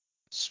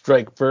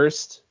Strike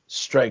first,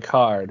 strike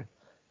hard,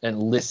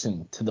 and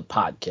listen to the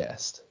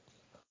podcast.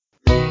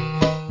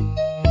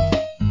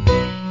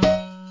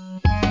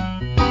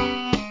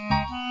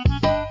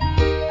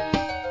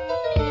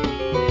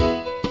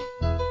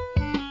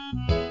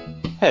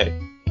 Hey,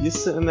 you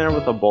sitting there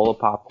with a bowl of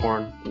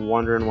popcorn,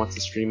 wondering what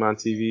to stream on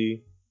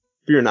TV?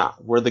 Fear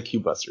not, we're the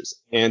Q-Busters,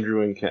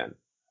 Andrew and Ken.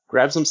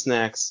 Grab some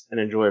snacks and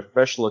enjoy a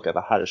fresh look at the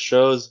hottest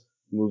shows,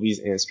 movies,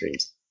 and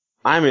streams.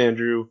 I'm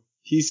Andrew,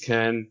 he's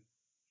Ken.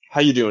 How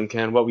you doing,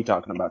 Ken? What are we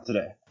talking about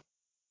today?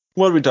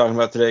 What are we talking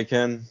about today,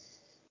 Ken?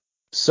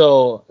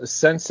 So,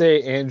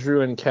 Sensei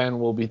Andrew and Ken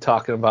will be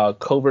talking about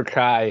Cobra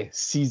Kai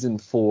Season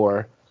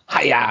 4.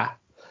 Hiya!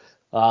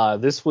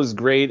 This was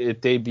great.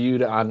 It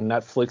debuted on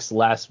Netflix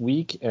last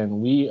week,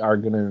 and we are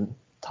going to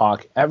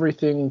talk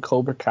everything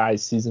Cobra Kai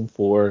Season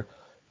 4,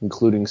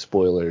 including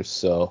spoilers.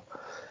 So,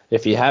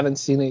 if you haven't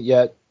seen it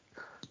yet,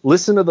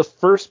 listen to the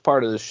first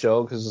part of the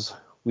show, because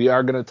we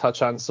are going to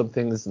touch on some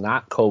things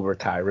not Cobra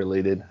Kai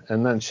related,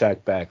 and then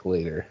check back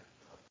later.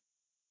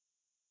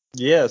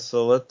 Yeah,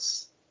 so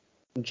let's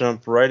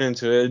jump right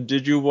into it.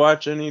 Did you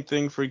watch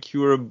anything for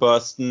Q or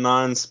Bust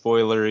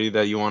non-spoilery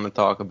that you want to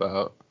talk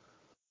about?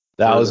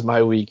 That was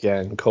my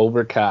weekend,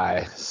 Cobra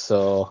Kai.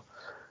 So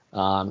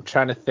I'm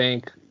trying to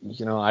think,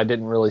 I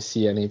didn't really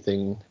see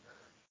anything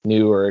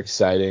new or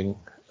exciting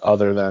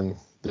other than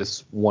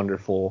this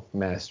wonderful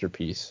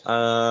masterpiece.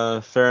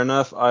 Fair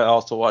enough. I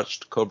also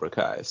watched Cobra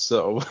Kai,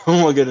 so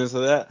we'll get into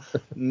that.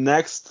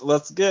 Next,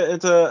 let's get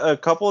into a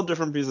couple of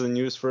different pieces of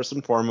news. First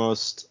and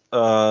foremost,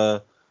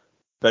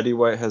 Betty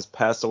White has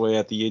passed away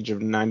at the age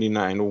of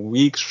 99,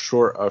 weeks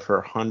short of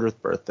her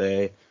 100th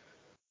birthday.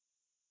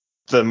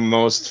 The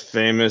most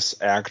famous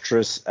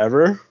actress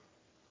ever,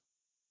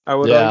 I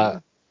would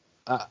argue.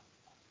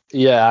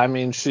 Yeah, I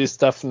mean, she's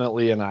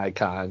definitely an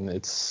icon.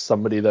 It's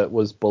somebody that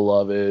was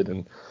beloved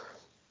and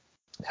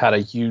had a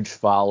huge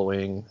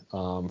following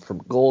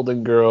from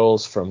Golden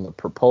Girls, from The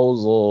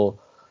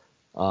Proposal,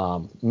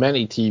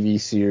 many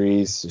TV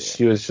series. Yeah.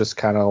 She was just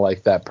kind of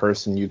like that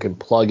person you can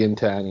plug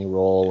into any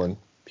role, and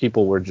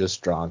people were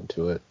just drawn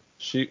to it.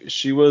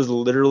 She was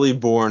literally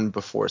born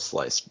before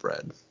sliced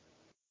bread.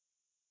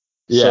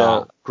 Yeah.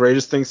 So,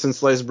 greatest thing since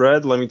sliced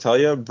bread, let me tell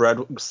you,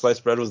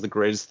 sliced bread was the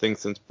greatest thing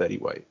since Betty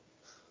White.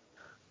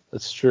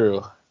 That's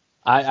true.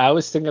 I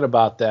was thinking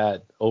about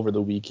that over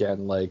the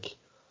weekend, like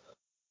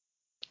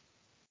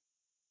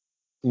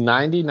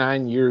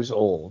 99 years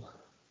old.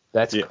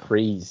 That's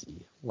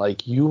crazy.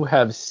 Like, you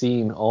have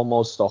seen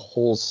almost a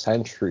whole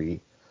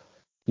century.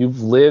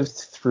 You've lived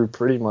through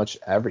pretty much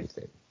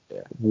everything.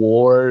 Yeah.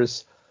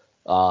 Wars,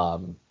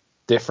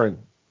 different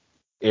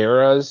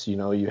eras.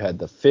 You had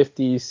the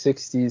 50s,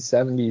 60s,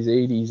 70s,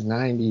 80s,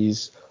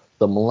 90s,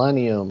 the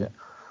millennium.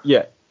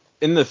 Yeah.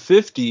 In the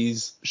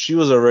 50s, she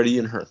was already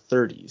in her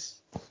 30s.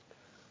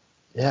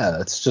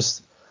 Yeah,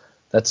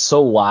 that's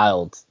so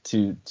wild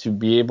to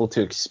be able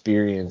to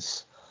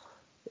experience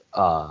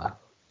a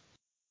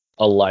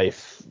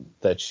life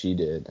that she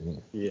did,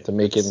 and to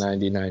make it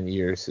 99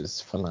 years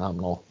is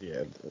phenomenal.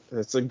 Yeah,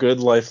 it's a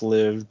good life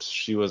lived.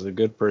 She was a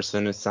good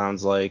person, it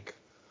sounds like.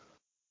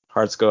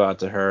 Hearts go out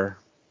to her.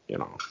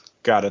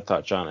 Gotta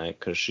touch on it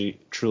because she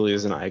truly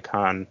is an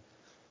icon.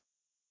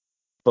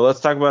 But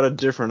let's talk about a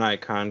different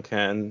icon,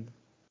 Ken.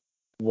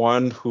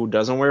 One who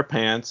doesn't wear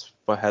pants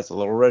but has a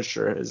little red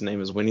shirt. His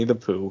name is Winnie the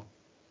Pooh.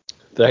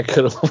 That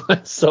could have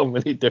went so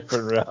many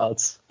different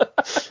routes.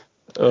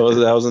 Oh,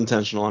 that was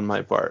intentional on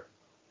my part.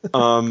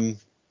 Tell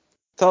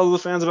the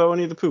fans about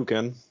Winnie the Pooh,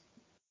 Ken.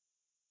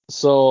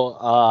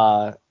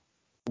 So,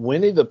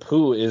 Winnie the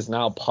Pooh is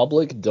now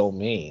public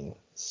domain.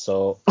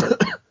 So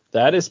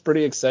that is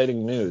pretty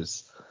exciting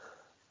news.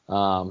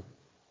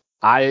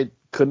 I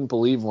couldn't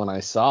believe when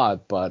I saw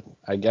it, but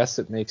I guess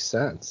it makes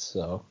sense.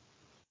 So.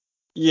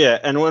 Yeah,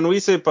 and when we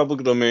say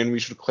public domain, we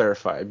should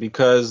clarify,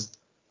 because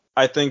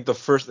I think the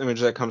first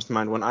image that comes to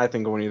mind when I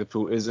think of Winnie the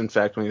Pooh is, in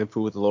fact, Winnie the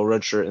Pooh with the little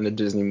red shirt in the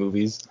Disney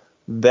movies.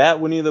 That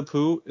Winnie the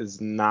Pooh is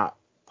not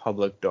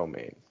public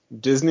domain.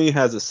 Disney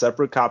has a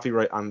separate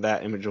copyright on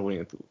that image of Winnie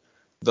the Pooh.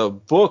 The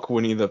book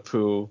Winnie the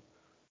Pooh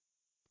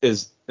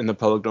is in the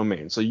public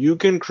domain. So you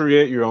can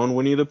create your own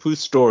Winnie the Pooh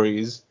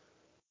stories,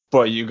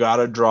 but you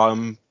gotta draw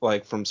them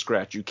like from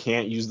scratch. You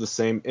can't use the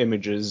same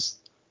images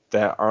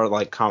that are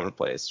like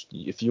commonplace.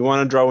 If you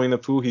want to draw Winnie the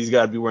Pooh, he's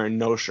got to be wearing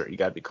no shirt. You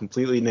got to be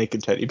completely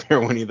naked teddy bear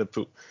Winnie the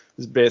Pooh.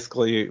 Is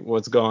basically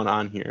what's going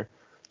on here.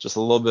 Just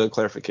a little bit of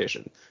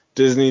clarification.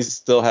 Disney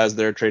still has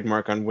their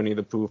trademark on Winnie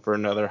the Pooh for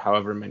another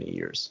however many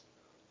years.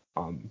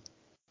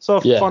 So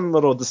a fun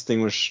little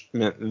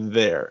distinguishment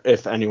there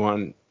if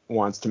anyone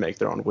wants to make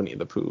their own Winnie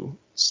the Pooh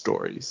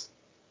stories.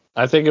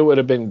 I think it would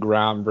have been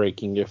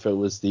groundbreaking if it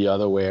was the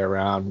other way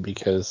around,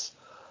 because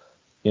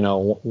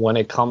when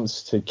it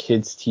comes to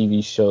kids'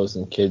 TV shows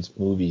and kids'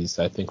 movies,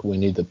 I think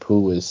Winnie the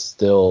Pooh is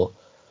still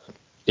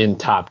in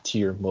top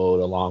tier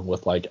mode, along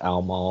with like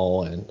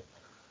Elmo and,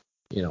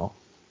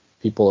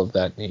 people of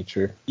that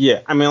nature.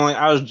 Yeah, I mean, like,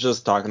 I was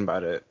just talking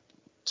about it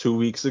 2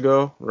 weeks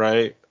ago,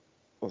 right?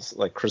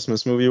 Like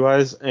Christmas movie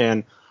wise,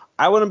 and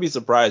I wouldn't be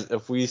surprised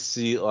if we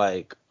see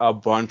like a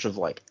bunch of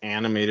like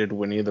animated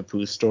Winnie the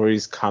Pooh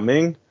stories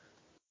coming,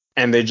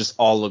 and they just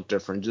all look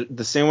different.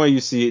 The same way you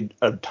see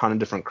a ton of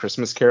different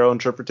Christmas Carol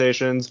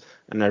interpretations,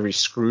 and every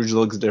Scrooge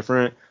looks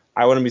different.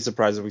 I wouldn't be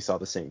surprised if we saw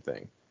the same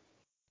thing.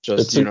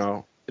 Just,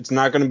 it's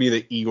not going to be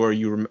the Igor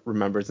you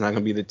remember. It's not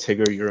going to be the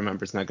Tigger you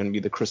remember. It's not going to be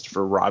the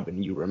Christopher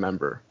Robin you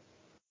remember.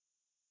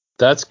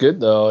 That's good,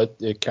 though.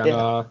 It kind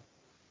of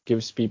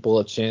gives people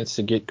a chance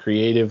to get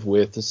creative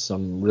with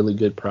some really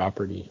good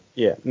property.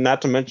 Yeah,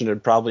 not to mention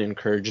it probably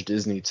encouraged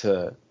Disney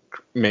to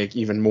make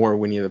even more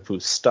Winnie the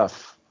Pooh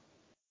stuff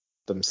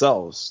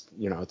themselves,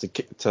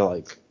 to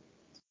like,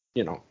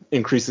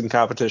 increase in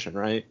competition,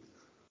 right?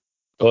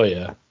 Oh,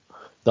 yeah.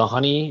 The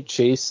honey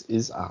chase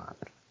is on.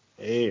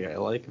 Hey, I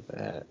like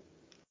that.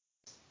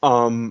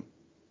 And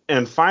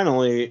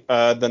finally,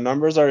 the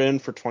numbers are in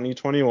for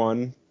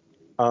 2021.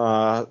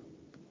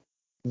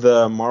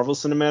 The Marvel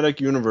Cinematic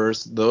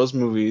Universe, those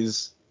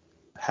movies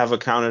have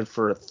accounted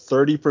for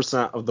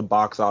 30% of the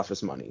box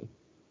office money.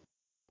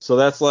 So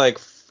that's like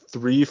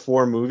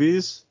 3-4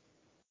 movies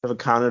have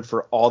accounted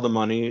for all the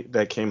money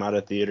that came out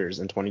of theaters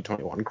in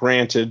 2021.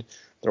 Granted,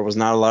 there was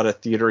not a lot of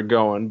theater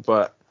going,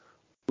 but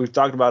we've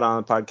talked about it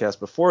on the podcast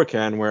before,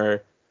 Ken,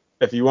 where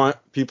if you want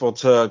people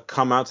to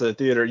come out to the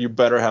theater, you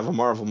better have a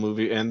Marvel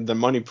movie, and the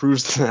money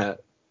proves that.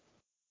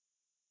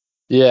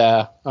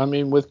 Yeah, I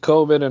mean, with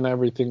COVID and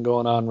everything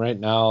going on right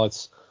now,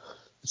 it's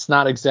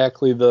not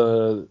exactly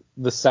the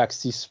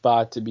sexy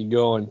spot to be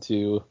going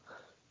to,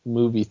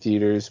 movie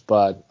theaters,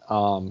 but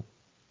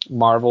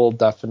Marvel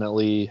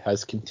definitely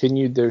has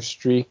continued their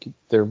streak.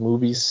 Their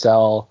movies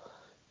sell,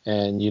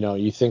 and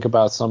you think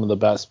about some of the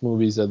best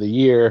movies of the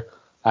year.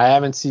 I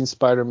haven't seen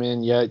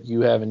Spider-Man yet.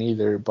 You haven't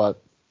either,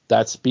 but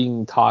that's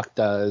being talked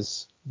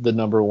as the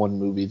number one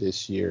movie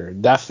this year.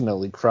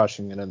 Definitely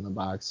crushing it in the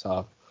box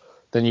office.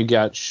 Then you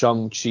got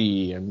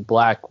Shang-Chi and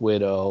Black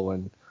Widow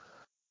and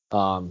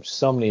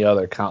so many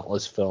other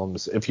countless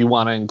films. If you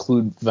want to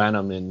include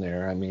Venom in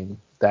there, I mean,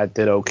 that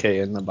did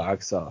okay in the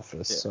box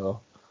office. Yeah. So,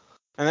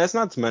 and that's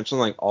not to mention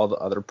like all the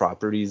other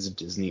properties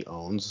Disney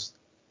owns.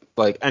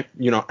 Like,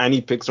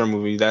 any Pixar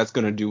movie that's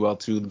gonna do well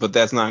too, but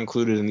that's not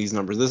included in these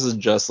numbers. This is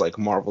just like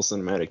Marvel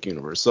Cinematic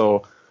Universe.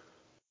 So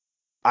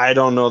I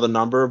don't know the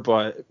number,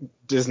 but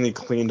Disney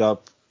cleaned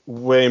up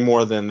way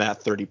more than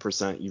that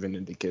 30% even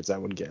indicates, I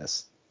would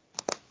guess.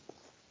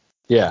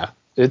 Yeah,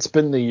 it's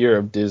been the year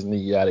of Disney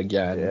yet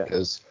again,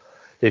 because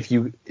if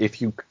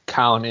you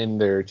count in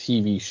their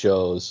TV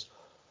shows,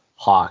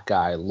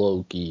 Hawkeye,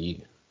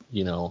 Loki,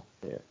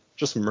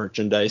 just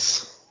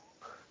merchandise.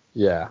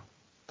 Yeah,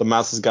 the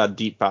mouse has got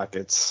deep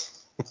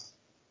pockets.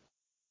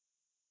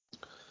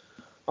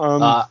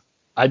 I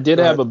did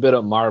have a bit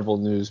of Marvel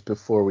news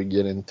before we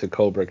get into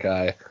Cobra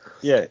Kai.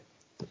 Yeah,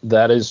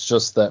 that is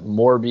just that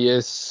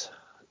Morbius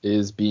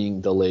is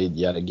being delayed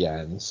yet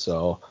again.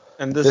 So,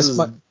 and this is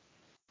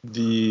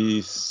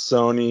the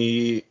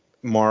Sony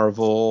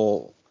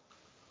Marvel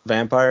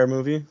vampire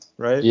movie,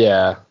 right?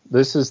 Yeah,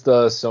 this is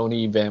the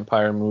Sony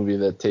vampire movie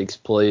that takes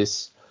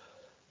place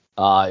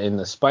in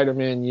the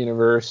Spider-Man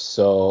universe,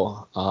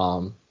 so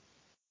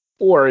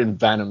or in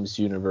Venom's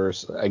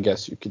universe, I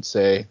guess you could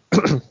say.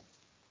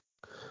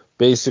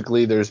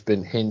 Basically, there's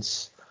been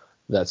hints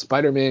that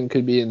Spider-Man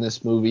could be in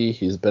this movie.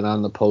 He's been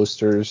on the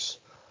posters.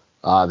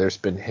 There's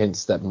been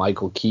hints that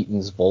Michael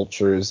Keaton's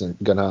Vulture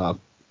isn't gonna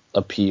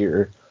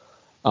appear.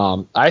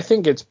 I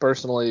think it's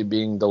personally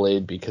being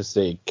delayed because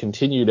they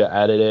continue to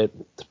edit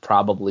it to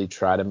probably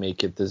try to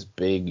make it this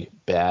big,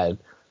 bad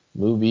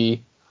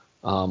movie,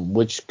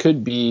 which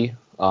could be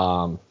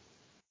a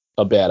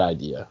bad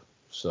idea.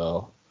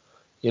 So,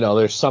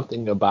 there's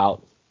something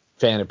about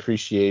fan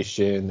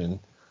appreciation and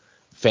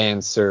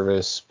fan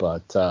service,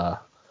 but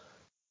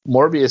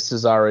Morbius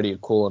is already a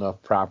cool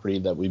enough property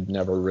that we've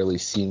never really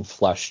seen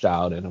fleshed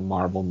out in a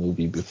Marvel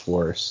movie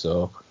before.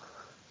 So,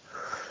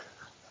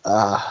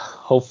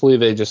 hopefully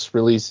they just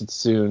release it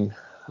soon.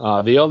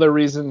 The other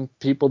reason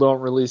people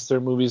don't release their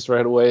movies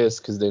right away is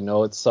because they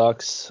know it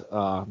sucks.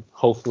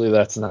 Hopefully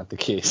that's not the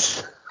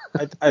case.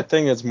 I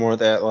think it's more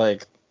that,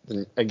 like,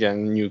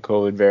 again, new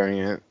COVID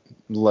variant,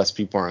 less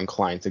people are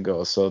inclined to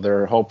go. So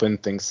they're hoping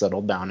things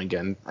settle down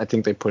again. I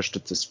think they pushed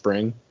it to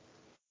spring.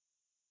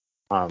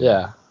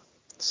 Yeah.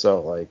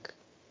 So, like,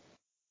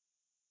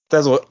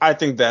 that's what I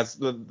think. That's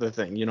the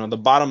thing. The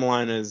bottom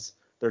line is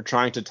they're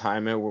trying to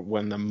time it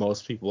when the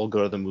most people will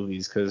go to the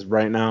movies, because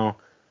right now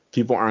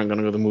people aren't going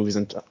to go to the movies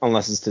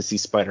unless it's to see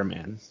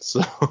Spider-Man.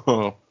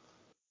 So,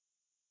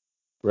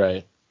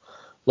 right.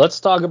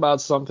 Let's talk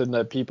about something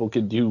that people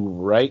could do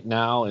right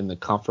now in the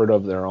comfort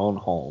of their own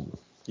home.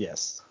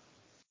 Yes.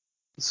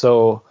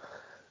 So,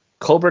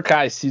 Cobra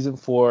Kai Season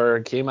 4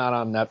 came out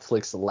on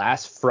Netflix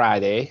last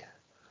Friday,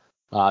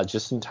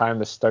 just in time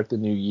to start the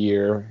new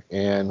year,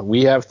 and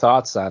we have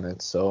thoughts on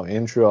it. So,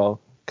 Andrew, I'll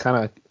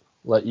kind of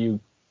let you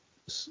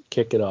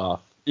kick it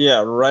off.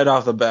 Yeah, right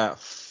off the bat,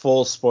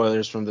 full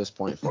spoilers from this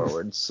point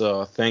forward.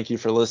 So, thank you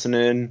for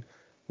listening.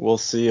 We'll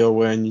see you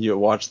when you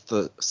watch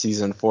the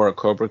Season 4 of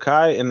Cobra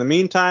Kai. In the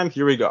meantime,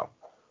 here we go.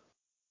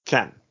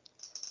 Ken,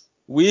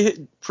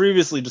 We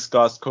previously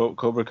discussed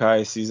Cobra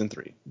Kai season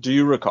 3. Do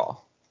you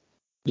recall?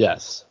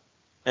 Yes.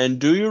 And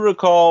do you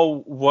recall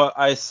what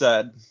I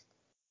said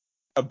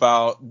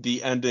about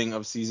the ending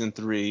of season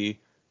 3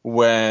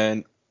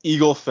 when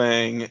Eagle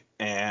Fang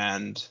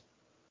and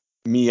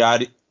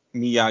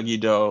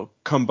Miyagi-Do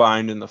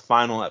combined in the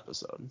final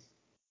episode?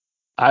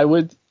 I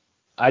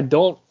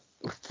don't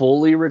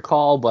fully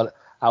recall, but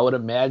I would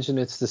imagine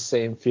it's the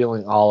same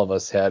feeling all of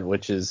us had,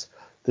 which is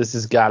this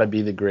has got to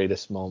be the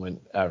greatest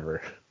moment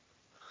ever.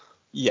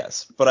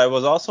 Yes, but I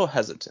was also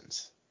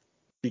hesitant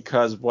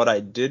because what I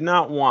did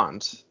not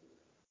want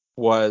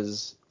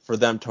was for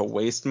them to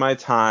waste my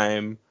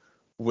time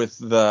with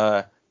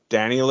the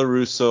Danny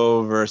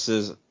LaRusso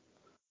versus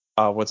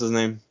what's his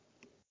name?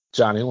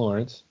 Johnny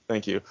Lawrence.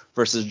 Thank you.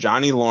 Versus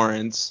Johnny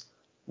Lawrence,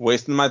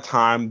 wasting my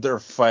time. They're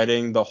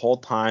fighting the whole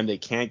time. They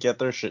can't get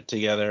their shit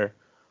together.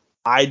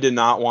 I did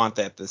not want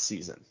that this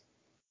season.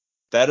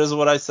 That is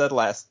what I said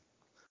last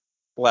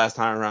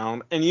time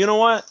around. And you know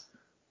what?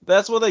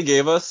 That's what they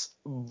gave us,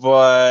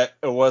 but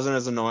it wasn't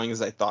as annoying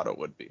as I thought it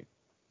would be.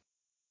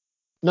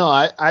 No,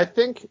 I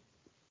think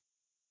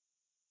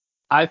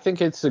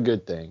it's a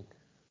good thing.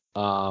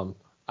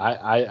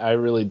 I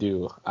really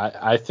do.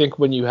 I think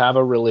when you have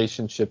a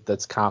relationship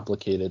that's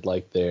complicated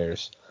like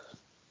theirs,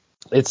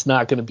 it's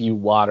not going to be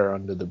water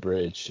under the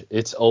bridge.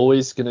 It's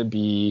always going to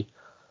be,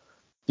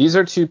 these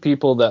are two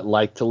people that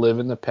like to live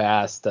in the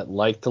past, that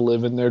like to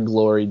live in their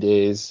glory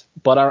days,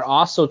 but are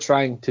also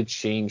trying to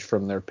change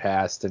from their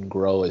past and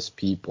grow as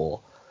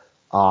people.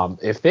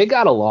 If they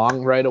got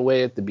along right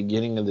away at the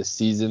beginning of the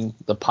season,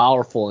 the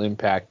powerful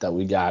impact that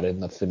we got in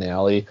the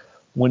finale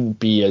wouldn't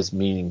be as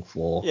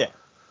meaningful. Yeah.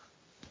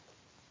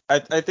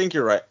 I think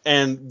you're right.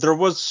 And there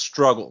was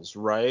struggles,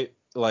 right?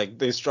 Like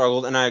they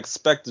struggled and I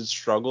expected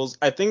struggles.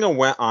 I think it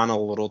went on a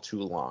little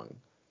too long.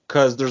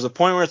 Because there's a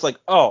point where it's like,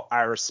 oh,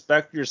 I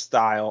respect your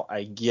style.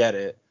 I get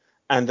it.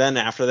 And then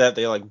after that,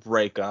 they like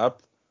break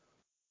up.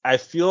 I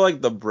feel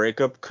like the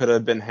breakup could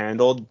have been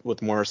handled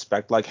with more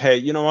respect. Like, hey,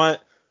 you know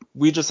what?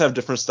 We just have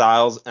different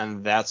styles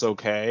and that's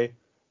okay.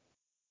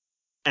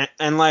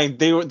 And like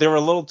they were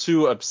a little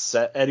too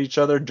upset at each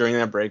other during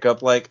that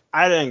breakup. Like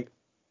I didn't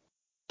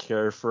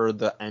care for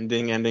the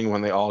ending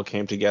when they all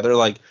came together.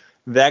 Like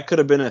that could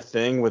have been a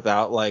thing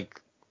without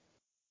like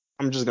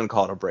I'm just gonna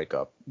call it a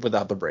breakup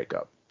without the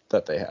breakup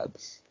that they had.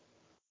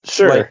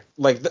 Sure.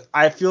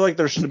 I feel like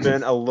there should have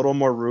been a little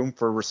more room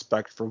for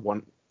respect for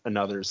one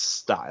another's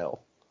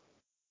style.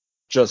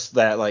 Just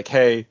that like,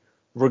 hey,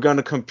 we're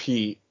gonna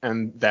compete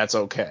and that's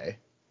okay.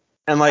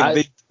 And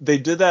like they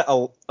did that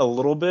a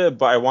little bit,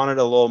 but I wanted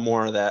a little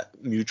more of that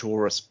mutual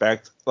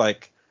respect,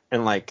 like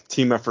and like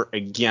team effort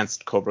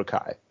against Cobra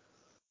Kai.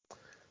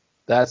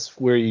 That's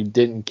where you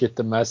didn't get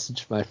the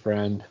message, my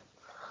friend.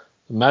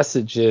 The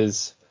message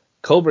is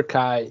Cobra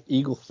Kai,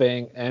 Eagle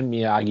Fang, and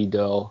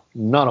Miyagi-Do,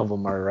 none of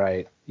them are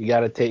right. You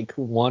got to take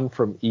one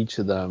from each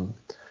of them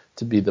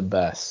to be the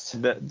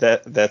best.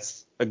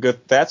 That's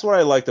what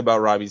I liked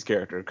about Robbie's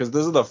character, because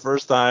this is the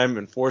first time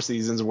in 4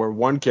 seasons where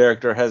one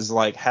character has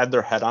like had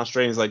their head on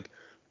straight. He's like,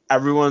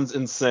 everyone's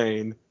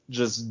insane,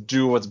 just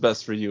do what's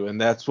best for you,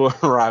 and that's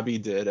what Robbie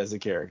did as a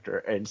character,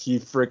 and he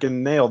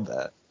freaking nailed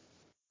that.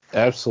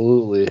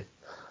 Absolutely.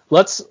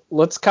 Let's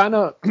kind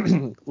of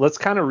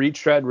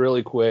retread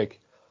really quick.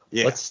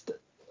 Yeah.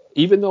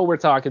 Even though we're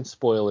talking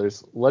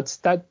spoilers, let's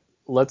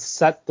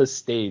set the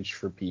stage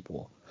for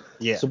people.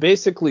 Yeah. So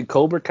basically,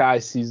 Cobra Kai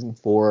season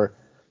 4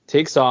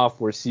 takes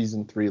off where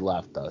season 3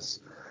 left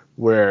us,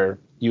 where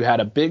you had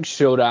a big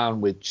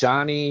showdown with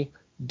Johnny,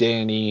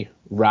 Danny,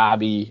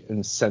 Robbie,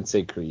 and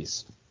Sensei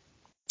Kreese.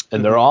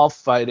 And they're all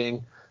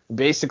fighting.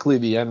 Basically,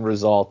 the end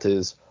result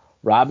is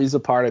Robbie's a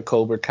part of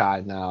Cobra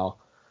Kai now.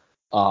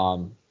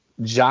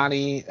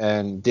 Johnny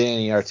and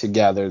Danny are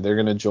together. They're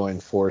going to join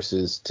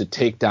forces to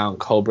take down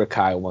Cobra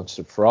Kai once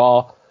and for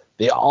all.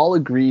 They all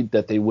agreed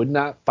that they would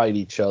not fight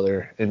each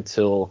other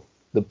until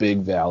the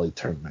Big Valley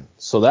tournament.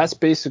 So that's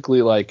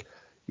basically like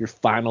your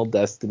final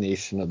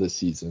destination of the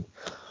season.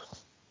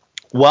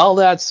 While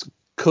that's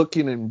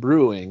cooking and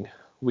brewing,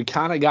 we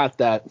kind of got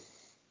that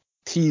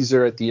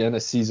teaser at the end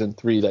of season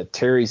 3 that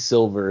Terry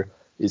Silver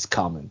is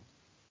coming.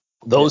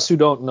 Those who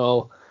don't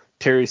know,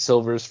 Terry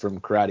Silver's from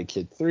Karate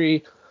Kid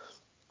 3.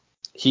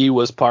 He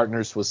was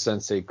partners with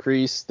Sensei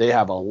Kreese. They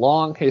have a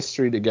long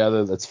history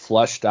together that's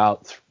fleshed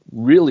out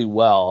really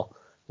well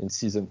in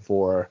season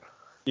 4.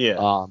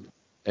 Yeah.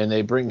 And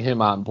they bring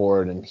him on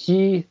board, and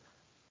he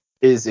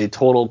is a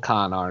total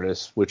con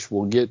artist, which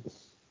we'll get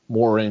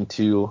more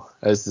into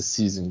as the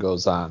season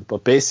goes on.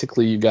 But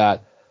basically, you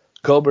got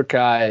Cobra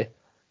Kai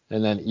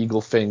and then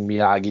Eagle Fang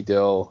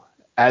Miyagi-Do.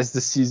 As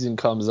the season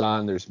comes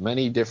on, there's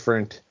many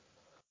different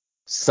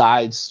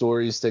side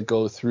stories that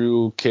go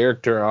through,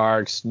 character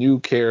arcs, new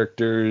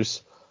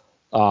characters,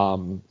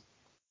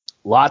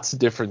 lots of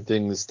different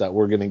things that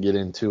we're going to get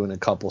into in a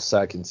couple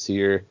seconds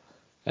here,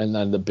 and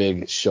then the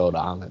big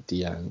showdown at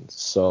the end.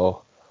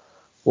 So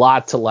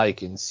lot to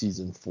like in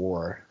season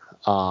 4,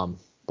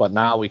 but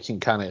now we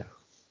can kind of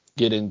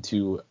get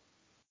into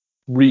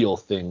real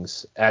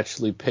things,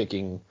 actually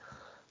picking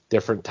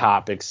different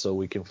topics so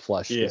we can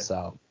flesh Yeah. this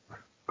out.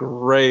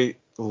 Great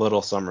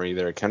little summary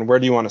there, Ken. Where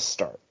do you want to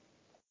start?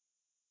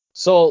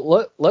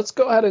 So let's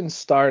go ahead and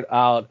start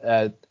out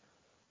at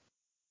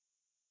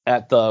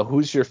the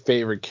who's your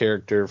favorite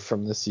character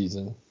from the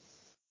season?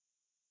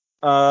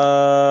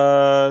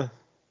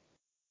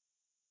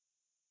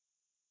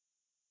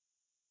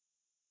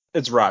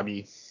 It's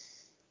Robbie,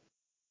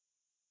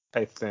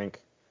 I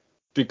think,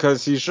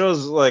 because he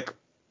shows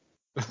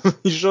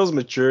he shows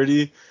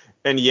maturity,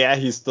 and yeah,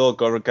 he's still a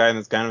Cobra Kai, and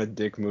it's kind of a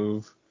dick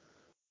move,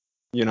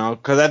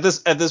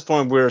 because at this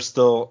point we're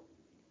still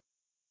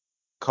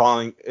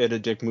calling it a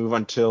dick move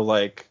until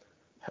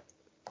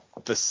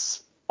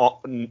this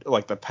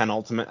the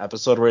penultimate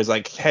episode where he's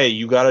like, hey,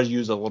 you gotta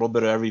use a little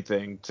bit of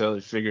everything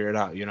to figure it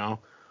out,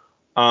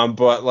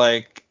 but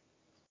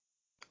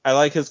I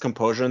like his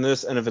composure in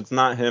this, and if it's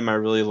not him, I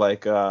really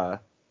like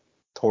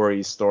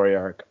Tori's story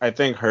arc. I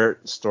think her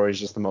story is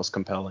just the most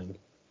compelling.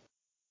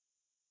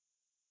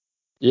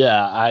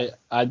 Yeah,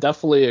 I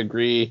definitely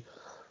agree.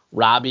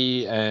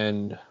 Robbie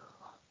and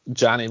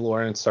Johnny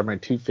Lawrence are my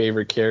two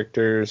favorite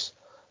characters.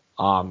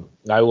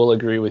 I will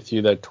agree with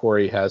you that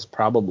Tori has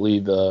probably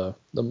the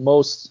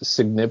most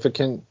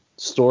significant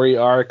story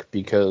arc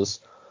because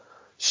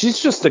she's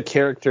just a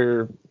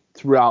character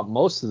throughout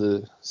most of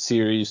the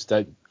series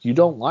that you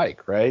don't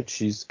like, right?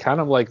 She's kind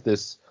of like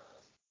this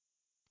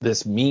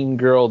mean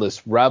girl,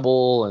 this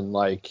rebel, and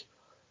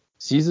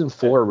season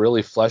 4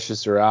 really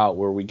fleshes her out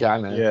where we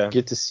kind of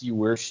get to see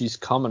where she's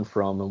coming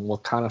from and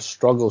what kind of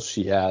struggles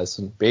she has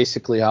and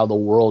basically how the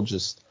world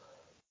just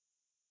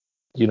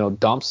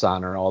dumps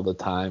on her all the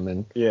time,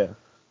 and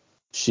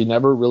she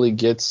never really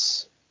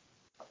gets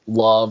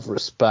love,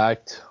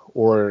 respect,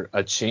 or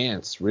a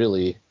chance,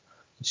 really.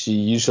 She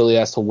usually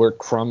has to work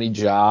crummy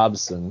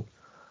jobs, and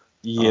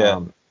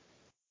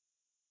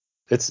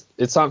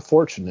it's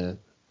unfortunate.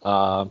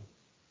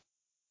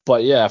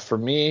 But yeah, for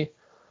me,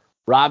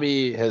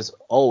 Robbie has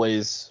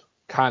always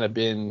kind of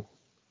been,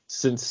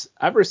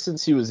 ever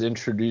since he was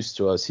introduced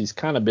to us, he's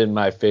kind of been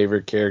my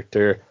favorite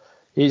character.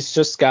 He's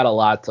just got a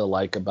lot to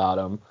like about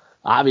him.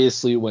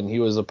 Obviously, when he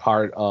was a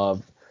part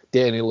of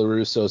Danny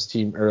LaRusso's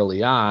team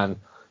early on,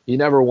 you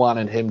never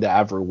wanted him to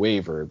ever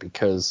waver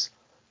because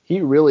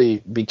he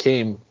really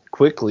became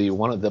quickly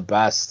one of the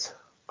best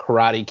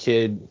Karate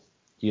Kid,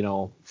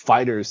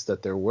 fighters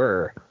that there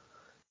were.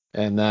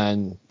 And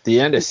then the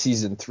end of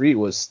season 3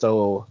 was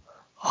so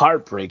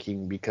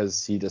heartbreaking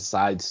because he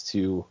decides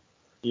to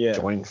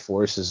join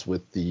forces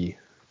with the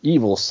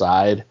evil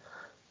side.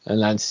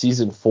 And then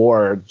season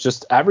 4,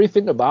 just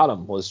everything about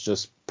him was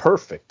just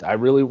perfect. I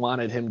really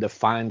wanted him to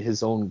find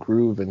his own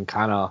groove and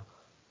kind of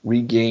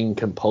regain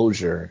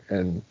composure.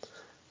 And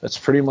that's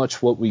pretty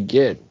much what we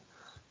get.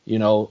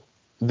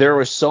 There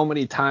were so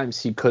many times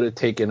he could have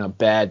taken a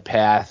bad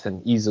path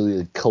and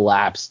easily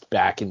collapsed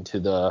back into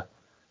the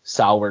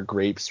sour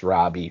grapes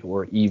Robbie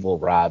or evil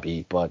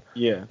Robbie. But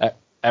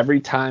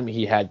every time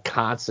he had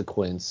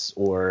consequence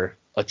or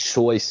a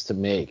choice to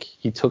make,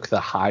 he took the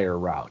higher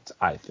route,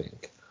 I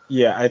think.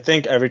 Yeah, I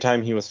think every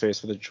time he was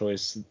faced with a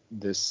choice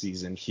this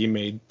season, he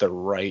made the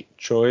right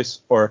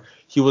choice, or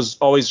he was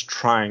always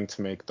trying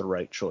to make the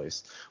right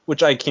choice,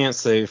 which I can't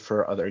say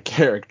for other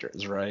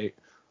characters, right?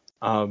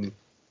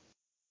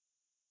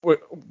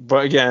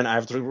 But again, I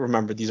have to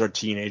remember these are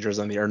teenagers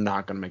and they are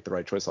not going to make the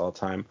right choice all the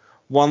time.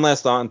 One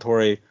last thought on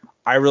Tori.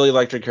 I really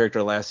liked her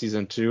character last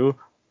season too.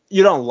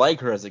 You don't like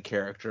her as a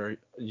character,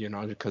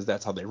 because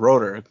that's how they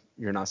wrote her.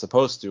 You're not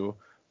supposed to,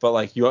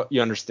 but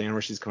you understand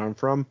where she's coming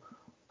from.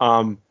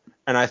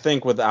 And I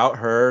think without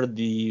her,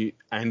 the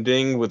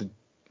ending with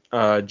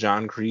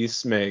John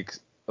Kreese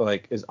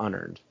is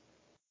unearned.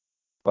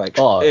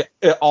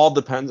 It all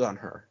depends on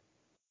her.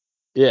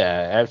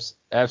 Yeah,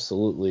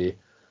 absolutely.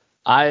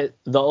 The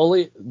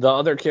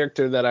other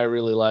character that I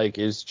really like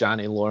is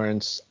Johnny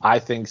Lawrence. I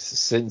think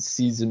since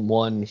season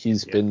 1,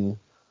 he's been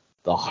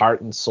the heart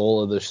and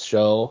soul of the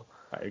show.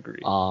 I agree.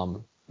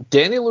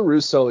 Danny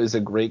LaRusso is a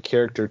great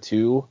character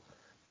too,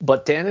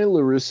 but Danny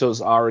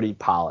LaRusso's already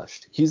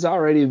polished. He's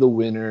already the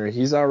winner.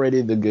 He's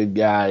already the good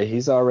guy.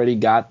 He's already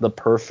got the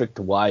perfect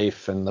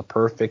wife and the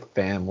perfect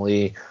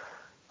family.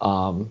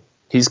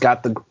 He's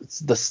got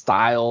the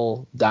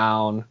style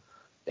down.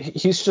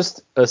 He's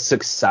just a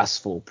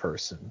successful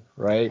person,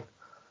 right?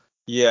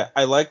 Yeah,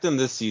 I liked in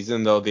this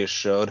season, though, they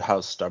showed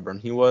how stubborn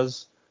he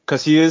was.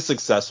 Because he is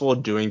successful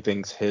doing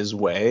things his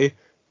way,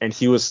 and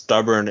he was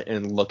stubborn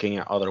in looking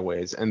at other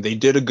ways. And they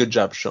did a good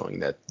job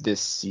showing that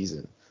this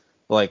season.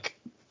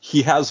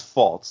 He has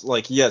faults.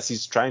 Yes,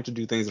 he's trying to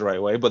do things the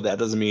right way, but that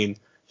doesn't mean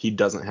he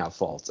doesn't have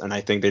faults. And I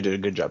think they did a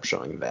good job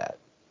showing that.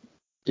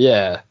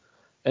 Yeah.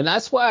 And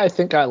that's why I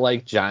think I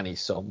like Johnny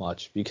so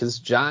much, because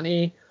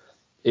Johnny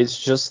is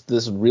just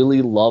this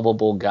really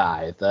lovable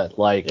guy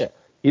that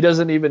he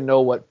doesn't even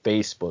know what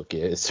Facebook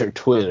is or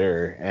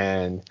Twitter,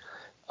 and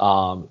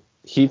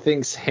he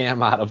thinks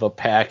ham out of a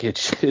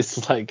package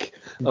is like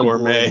a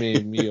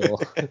gourmet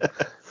meal.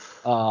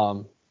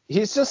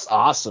 He's just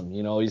awesome.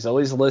 He's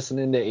always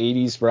listening to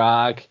 80s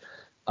rock.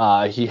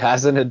 He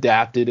hasn't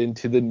adapted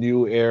into the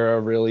new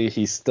era really.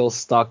 He's still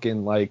stuck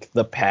in like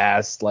the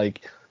past,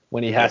 like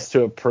when he has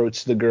to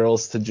approach the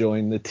girls to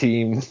join the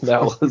team.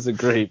 That was a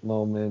great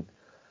moment.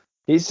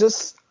 He's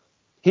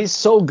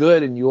so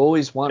good, and you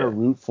always want to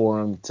root for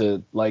him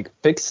to like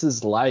fix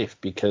his life,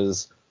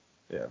 because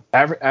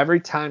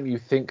every time you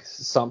think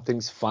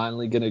something's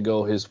finally gonna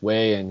go his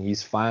way and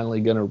he's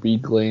finally gonna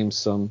reclaim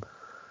some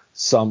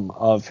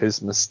of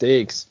his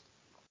mistakes,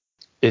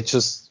 it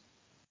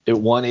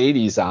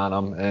 180s on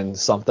him and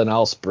something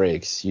else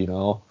breaks, you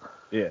know.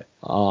 Yeah.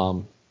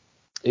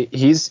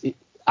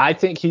 I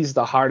think he's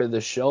the heart of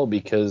the show,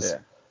 because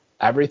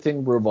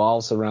everything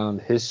revolves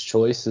around his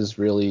choices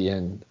really,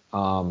 and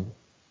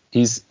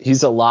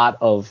he's a lot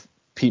of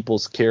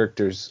people's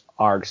characters'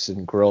 arcs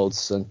and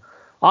growths, and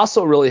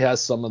also really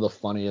has some of the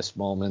funniest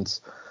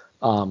moments.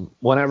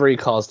 Whenever he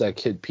calls that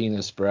kid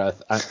penis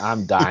breath,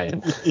 I'm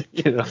dying.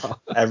 You know,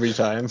 every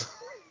time.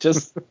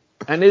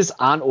 And his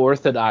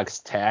unorthodox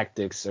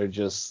tactics are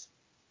just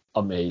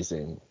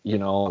amazing. You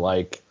know,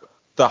 like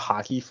the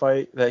hockey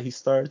fight that he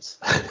starts.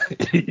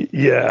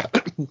 Yeah.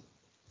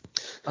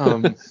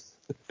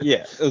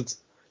 Yeah. It's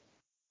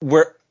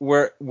we're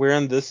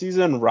in this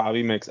season.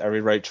 Robbie makes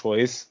every right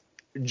choice.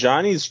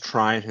 Johnny's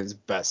trying his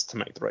best to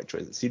make the right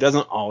choices. He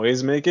doesn't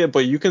always make it,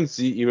 but you can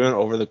see even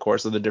over the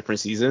course of the different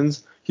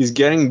seasons, he's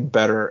getting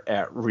better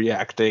at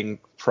reacting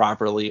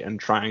properly and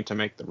trying to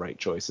make the right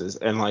choices.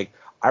 And like,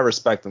 I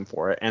respect him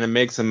for it, and it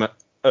makes him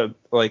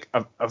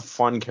a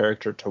fun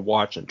character to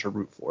watch and to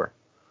root for.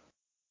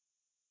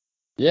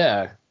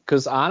 Yeah,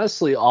 because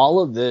honestly, all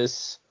of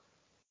this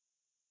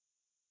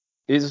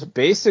is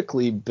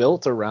basically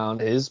built around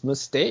his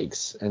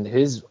mistakes and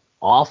his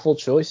awful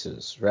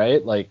choices,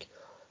 right? Like,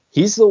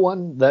 he's the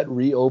one that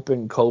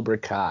reopened Cobra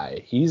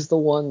Kai. He's the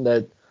one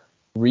that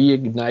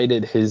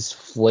reignited his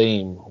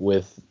flame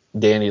with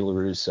Danny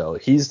LaRusso.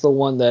 He's the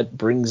one that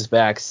brings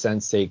back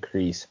Sensei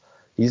Kreese.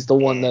 He's the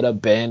one that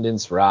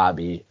abandons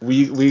Robbie.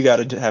 We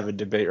got to have a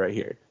debate right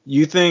here.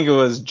 You think it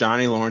was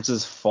Johnny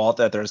Lawrence's fault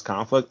that there's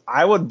conflict?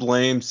 I would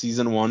blame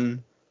season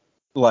 1,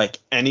 like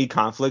any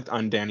conflict,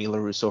 on Danny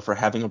LaRusso for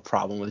having a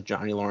problem with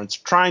Johnny Lawrence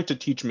trying to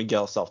teach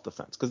Miguel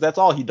self-defense, because that's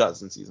all he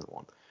does in season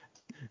 1.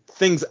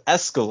 Things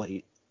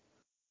escalate,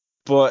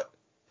 but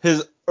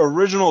his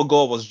original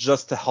goal was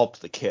just to help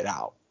the kid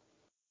out.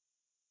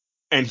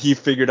 And he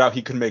figured out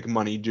he could make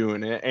money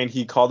doing it, and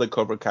he called it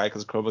Cobra Kai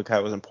because Cobra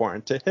Kai was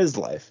important to his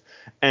life.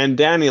 And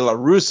Danny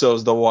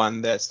LaRusso's the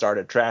one that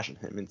started trashing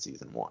him in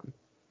season 1.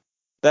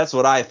 That's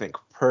what I think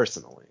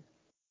personally.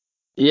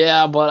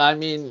 Yeah, but I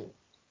mean,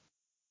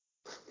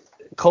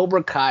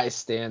 Cobra Kai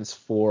stands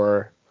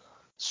for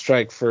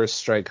strike first,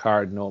 strike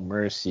hard, no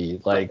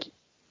mercy. Like,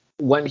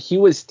 when he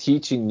was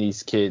teaching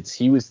these kids,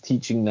 he was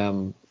teaching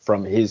them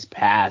from his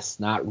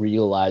past, not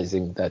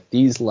realizing that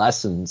these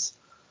lessons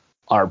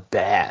are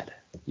bad.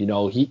 You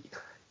know, he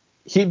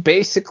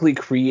basically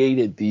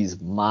created these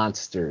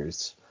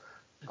monsters.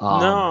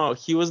 No,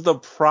 he was the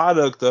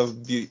product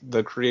of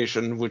the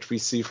creation which we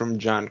see from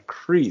John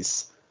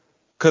Kreese.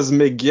 Because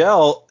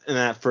Miguel in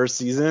that first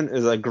season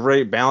is a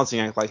great balancing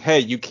act. Like, hey,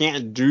 you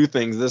can't do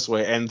things this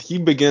way. And he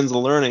begins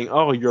learning,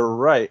 oh, you're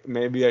right.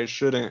 Maybe I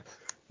shouldn't,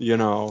 be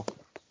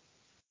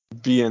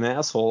an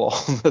asshole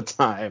all the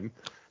time.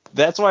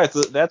 That's why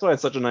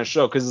it's such a nice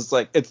show. Because it's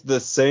like, it's the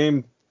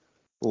same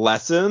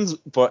lessons,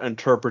 but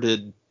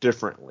interpreted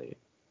differently.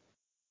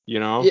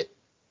 Yeah,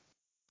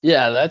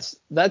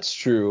 that's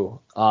true.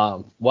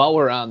 While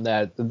we're on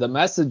that, the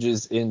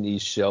messages in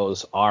these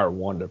shows are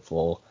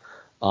wonderful.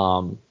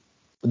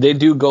 They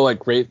do go at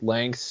great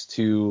lengths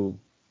to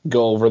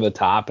go over the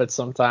top at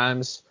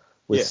sometimes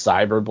with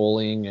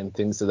cyberbullying and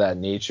things of that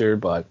nature,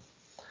 but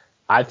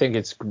I think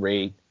it's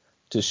great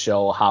to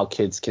show how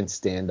kids can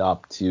stand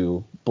up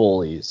to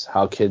bullies,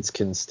 how kids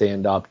can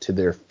stand up to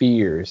their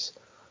fears,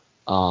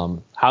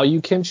 how you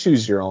can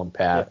choose your own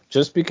path.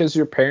 Just because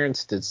your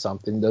parents did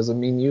something doesn't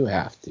mean you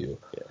have to.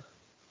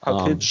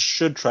 How kids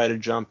should try to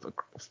jump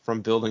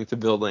from building to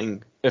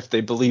building if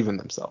they believe in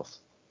themselves.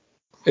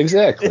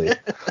 Exactly.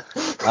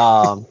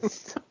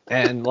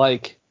 And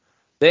like,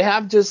 they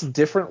have just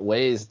different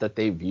ways that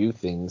they view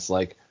things.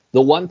 Like,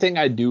 the one thing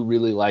I do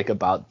really like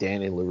about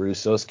Danny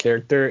LaRusso's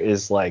character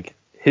is like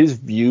his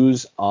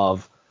views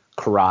of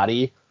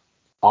karate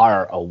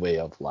are a way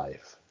of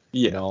life.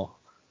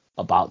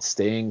 About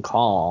staying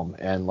calm,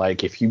 and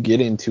like, if you get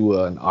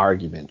into an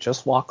argument,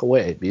 just walk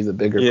away, be the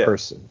bigger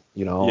person,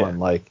 and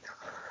like,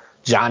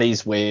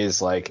 Johnny's way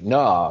is like,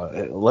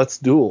 no, let's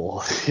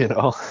duel,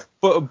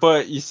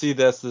 But you see,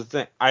 that's the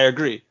thing. I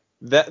agree.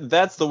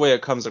 That's the way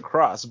it comes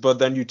across. But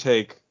then you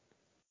take,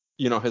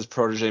 his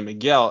protege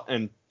Miguel,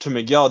 and to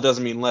Miguel it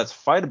doesn't mean let's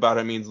fight about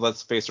it. It means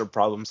let's face our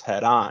problems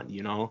head on.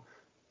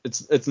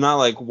 It's not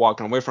like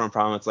walking away from a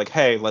problem. It's like,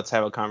 hey, let's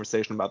have a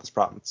conversation about this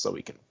problem so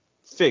we can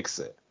fix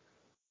it.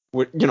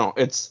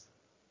 It's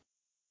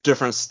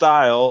different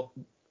style.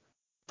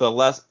 The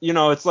less,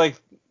 it's like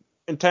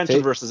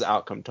intention versus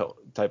outcome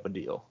type of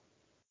deal.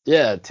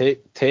 Yeah,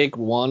 take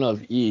one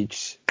of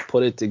each,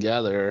 put it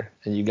together,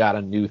 and you got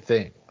a new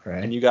thing,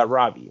 right? And you got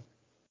Robbie.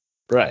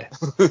 Right.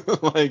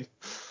 Like,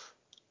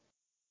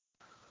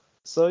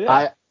 so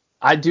yeah.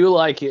 I do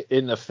like it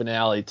in the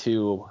finale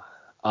too.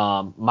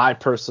 My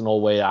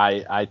personal way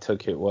I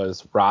took it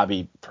was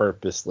Robbie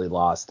purposely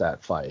lost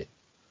that fight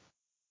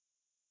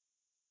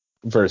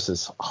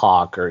versus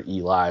Hawk or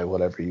Eli,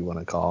 whatever you want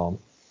to call him.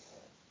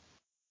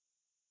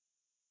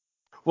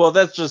 Well,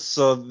 that's just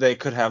so they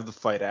could have the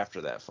fight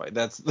after that fight.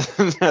 That's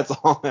that's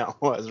all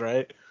that was,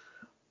 right?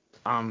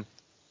 Um,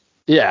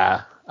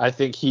 Yeah, I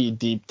think he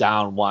deep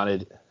down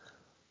wanted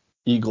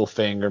Eagle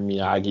Fang or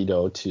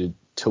Miyagi-Do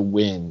to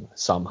win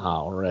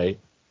somehow, right?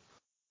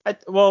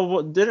 well,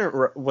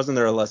 wasn't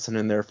there a lesson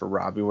in there for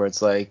Robbie where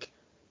it's like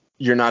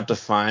you're not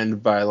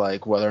defined by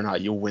like whether or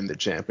not you win the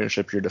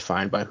championship, you're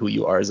defined by who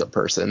you are as a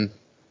person,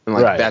 and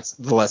like Right. that's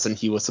the lesson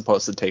he was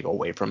supposed to take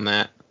away from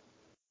that.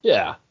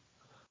 Yeah.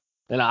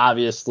 And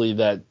obviously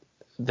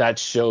that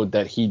showed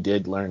that he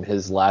did learn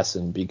his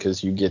lesson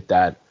because you get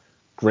that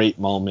great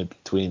moment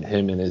between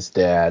him and his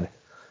dad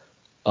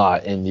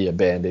in the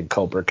abandoned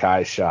Cobra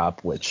Kai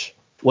shop, which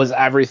was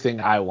everything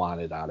I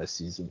wanted out of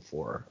season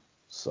 4.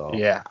 So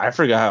Yeah, I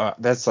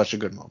forgot. That's such a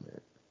good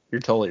moment.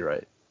 You're totally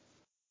right.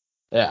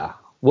 yeah,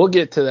 we'll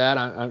get to that.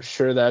 I'm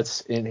sure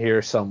that's in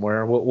here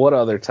somewhere. What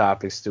other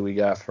topics do we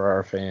got for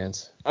our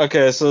fans?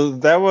 Okay, so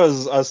that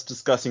was us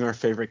discussing our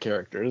favorite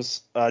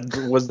characters.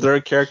 Was there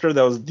a character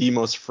that was the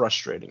most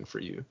frustrating for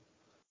you?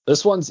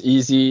 This one's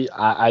easy.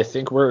 I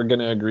think we're going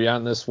to agree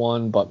on this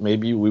one, but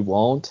maybe we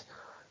won't.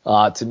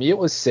 To me, it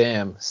was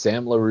Sam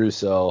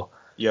LaRusso.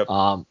 Yep.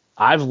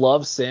 I've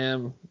loved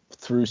Sam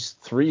through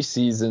 3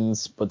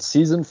 seasons, but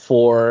season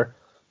 4,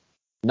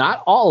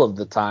 not all of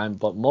the time,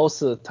 but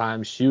most of the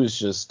time, she was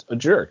just a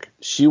jerk.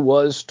 She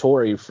was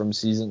Tori from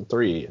season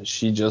 3.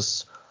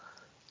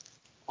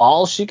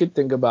 All she could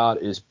think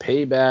about is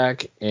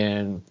payback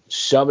and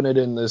shoving it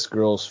in this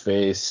girl's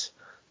face.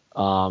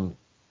 And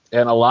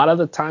a lot of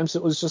the times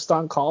it was just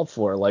uncalled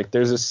for. Like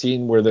there's a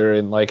scene where they're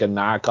in like a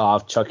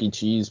knockoff Chuck E.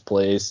 Cheese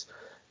place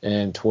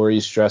and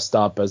Tori's dressed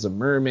up as a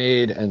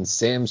mermaid and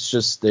Sam's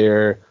just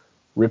there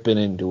ripping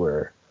into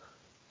her.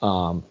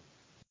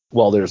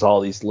 While there's all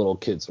these little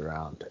kids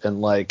around.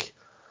 And like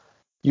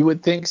you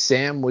would think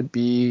Sam would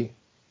be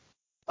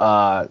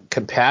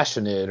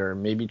compassionate or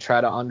maybe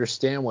try to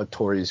understand what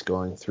Tori's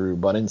going through,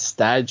 but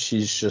instead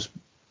she's just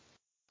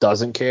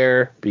doesn't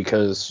care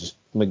because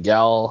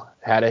Miguel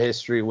had a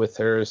history with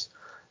hers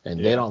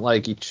and they don't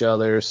like each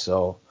other,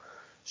 so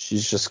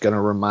she's just going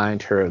to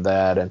remind her of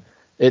that. And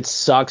it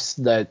sucks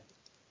that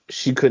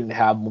she couldn't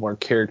have more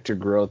character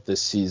growth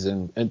this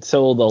season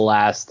until the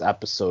last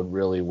episode,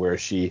 really, where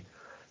she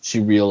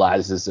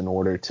realizes in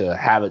order to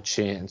have a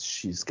chance,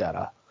 she's got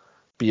to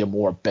be a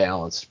more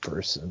balanced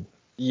person.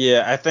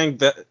 Yeah, I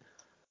think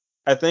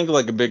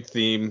like a big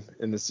theme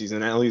in the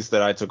season, at least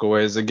that I took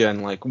away, is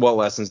again like what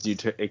lessons do you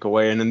take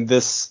away? And in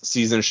this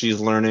season,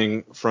 she's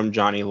learning from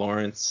Johnny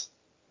Lawrence,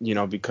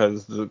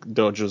 because the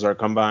dojos are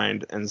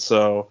combined, and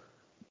so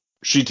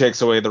she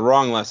takes away the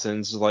wrong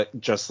lessons, like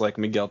just like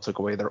Miguel took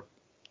away the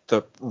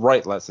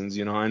right lessons,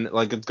 and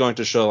like it's going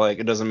to show like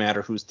it doesn't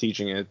matter who's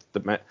teaching it,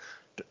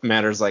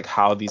 matters like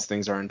how these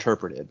things are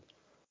interpreted.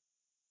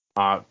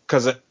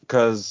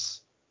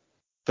 Because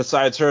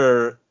besides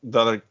her, the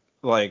other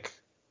like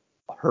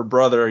her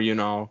brother,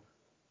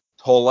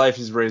 whole life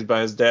he's raised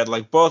by his dad.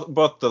 Like both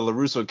the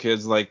LaRusso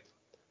kids, like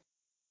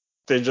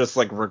they just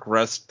like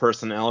regressed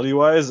personality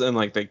wise, and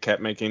like they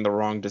kept making the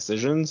wrong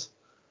decisions.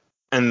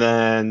 And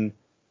then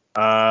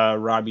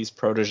Robbie's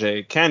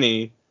protege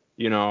Kenny,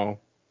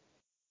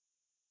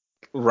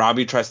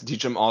 Robbie tries to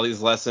teach him all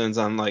these lessons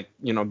on like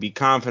be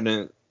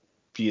confident,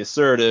 be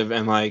assertive,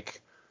 and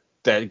like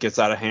that gets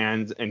out of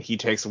hand, and he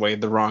takes away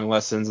the wrong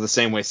lessons the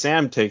same way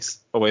Sam takes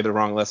away the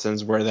wrong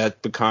lessons, where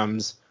that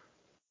becomes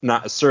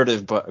not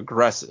assertive but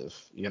aggressive.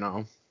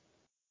 And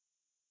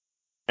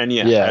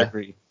yeah, I Yeah.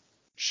 agree.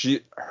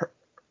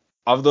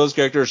 Of those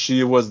characters,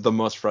 she was the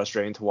most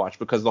frustrating to watch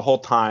because the whole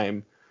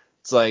time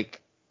it's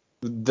like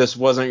this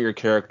wasn't your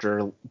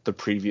character the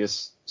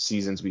previous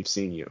seasons we've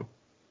seen you.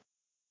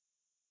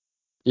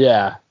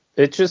 Yeah.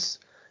 It's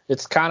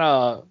kind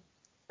of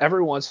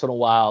every once in a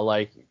while,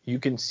 like you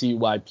can see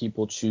why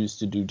people choose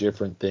to do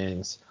different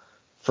things.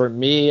 For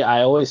me,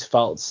 I always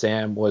felt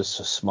Sam was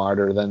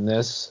smarter than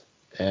this,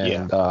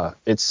 Yeah. and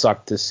it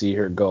sucked to see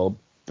her go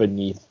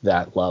beneath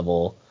that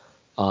level.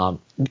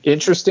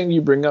 Interesting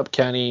you bring up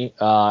Kenny.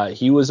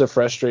 He was a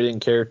frustrating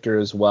character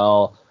as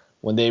well.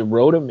 When they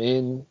wrote him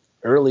in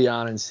early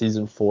on in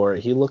season 4,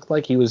 he looked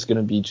like he was going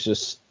to be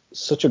just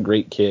such a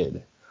great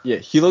kid. Yeah,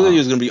 he looked like he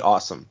was gonna be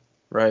awesome,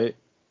 right?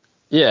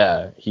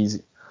 Yeah, he's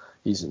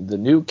the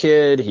new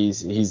kid.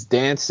 He's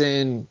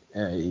dancing.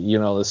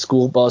 The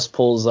school bus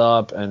pulls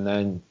up, and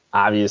then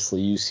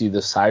obviously you see the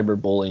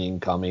cyberbullying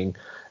coming,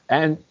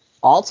 and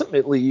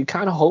ultimately you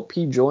kind of hope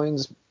he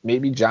joins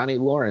maybe Johnny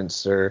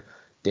Lawrence or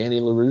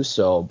Danny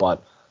LaRusso,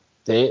 but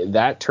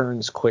that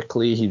turns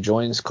quickly. He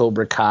joins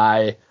Cobra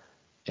Kai,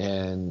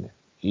 and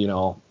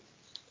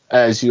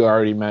as you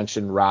already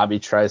mentioned, Robbie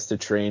tries to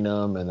train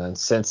him, and then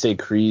Sensei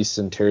Kreese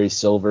and Terry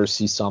Silver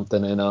see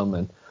something in him,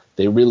 and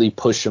they really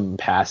push him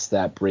past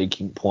that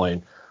breaking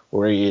point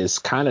where he is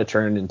kind of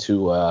turned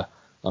into a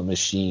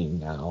machine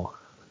now.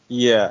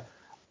 Yeah,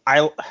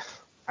 I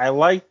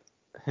liked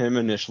him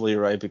initially,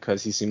 right,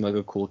 because he seemed like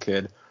a cool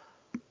kid.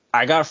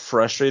 I got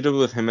frustrated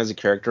with him as a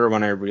character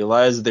when I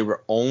realized they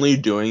were only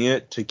doing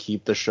it to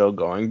keep the show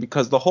going,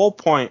 because the whole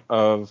point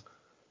of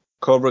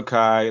Cobra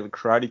Kai, the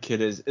Karate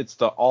Kid, is it's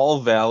the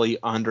All Valley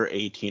under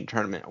 18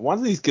 tournament.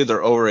 Once these kids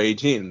are over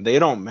 18, they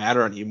don't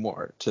matter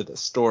anymore to the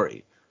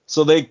story.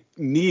 So they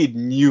need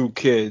new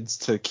kids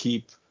to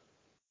keep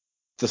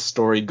the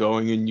story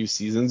going in new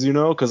seasons,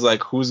 because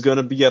like who's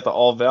gonna be at the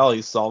All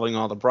Valley solving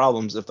all the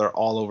problems if they're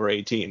all over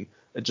 18?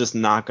 It's just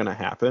not gonna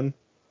happen.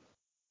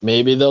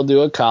 Maybe they'll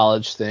do a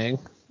college thing.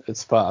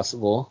 It's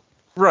possible.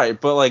 Right,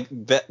 but like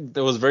that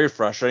was very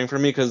frustrating for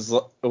me because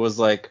it was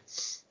like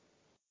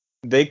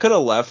they could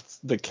have left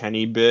the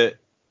Kenny bit,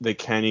 the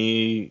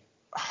Kenny,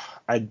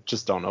 I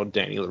just don't know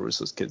Danny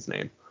LaRusso's kid's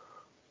name.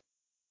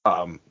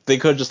 They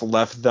could have just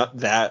left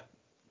that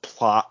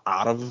plot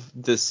out of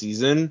this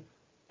season,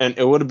 and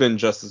it would have been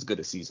just as good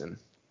a season,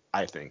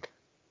 I think.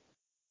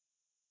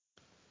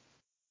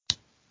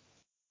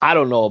 I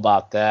don't know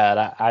about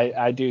that.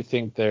 I do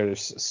think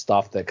there's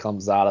stuff that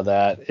comes out of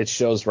that. It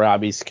shows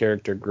Robbie's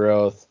character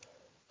growth.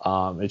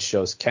 It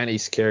shows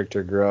Kenny's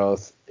character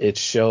growth. It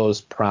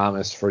shows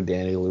promise for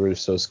Danny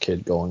LaRusso's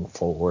kid going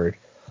forward.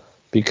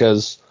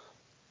 Because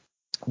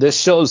this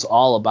show's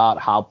all about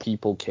how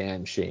people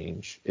can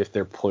change if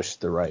they're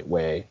pushed the right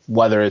way,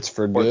 whether it's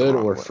for good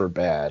or for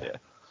bad. Yeah.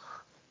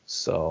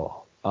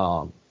 So,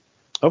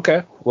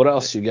 okay. What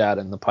else you got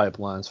in the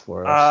pipelines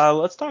for us?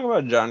 Let's talk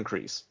about John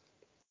Kreese.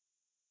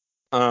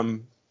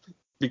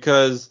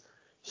 Because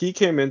he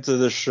came into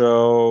the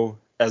show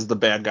as the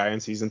bad guy in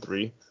season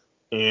 3,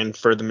 and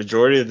for the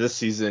majority of this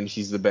season,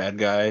 he's the bad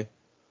guy.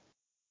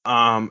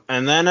 And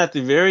then at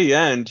the very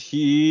end,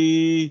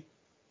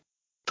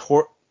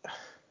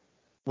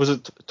 was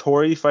it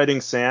Tori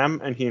fighting Sam,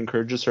 and he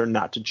encourages her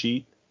not to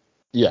cheat?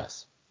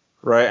 Yes.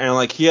 Right, and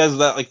like he has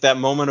that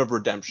moment of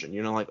redemption,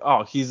 like,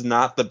 oh, he's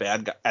not the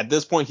bad guy. At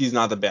this point, he's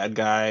not the bad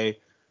guy.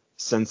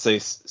 Sensei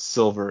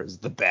Silver is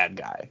the bad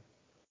guy.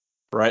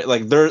 Right?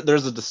 Like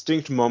there's a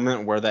distinct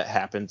moment where that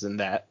happens in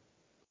that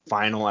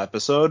final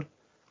episode.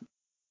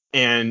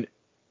 And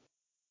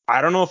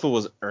I don't know if it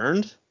was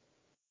earned.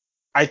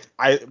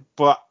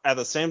 But at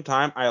the same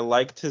time, I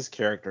liked his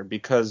character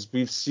because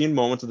we've seen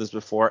moments of this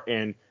before,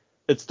 and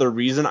it's the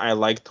reason I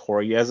like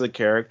Tori as a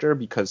character,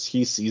 because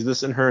he sees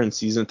this in her in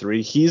season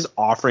 3. He's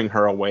offering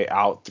her a way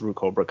out through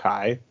Cobra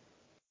Kai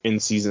in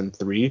season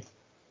 3.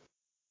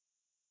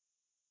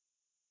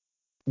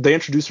 They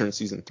introduced her in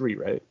season 3,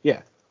 right?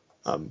 Yeah.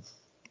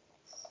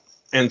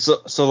 And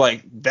so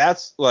like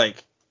that's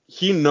like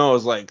he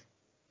knows like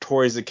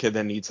Tori's a kid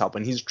that needs help,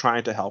 and he's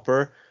trying to help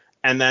her,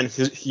 and then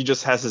he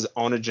just has his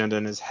own agenda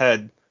in his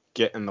head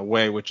get in the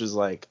way, which is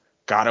like,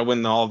 gotta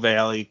win the All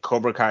Valley,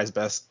 Cobra Kai's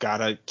best,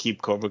 gotta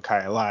keep Cobra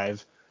Kai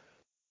alive,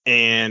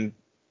 and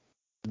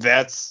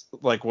that's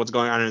like what's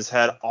going on in his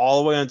head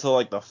all the way until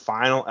like the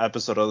final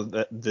episode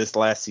of this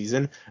last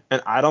season,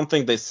 and I don't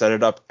think they set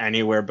it up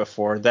anywhere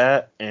before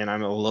that, and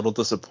I'm a little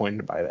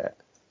disappointed by that.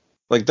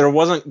 Like, there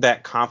wasn't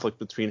that conflict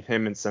between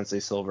him and Sensei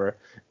Silver.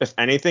 If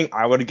anything,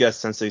 I would have guessed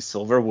Sensei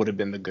Silver would have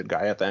been the good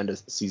guy at the end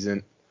of the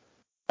season,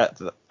 at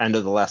the end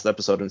of the last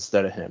episode,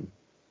 instead of him.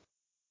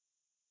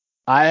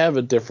 I have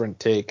a different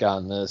take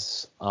on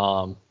this.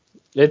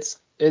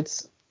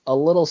 It's a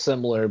little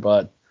similar,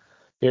 but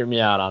hear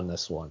me out on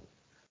this one.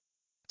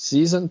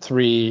 Season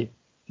 3,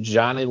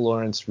 Johnny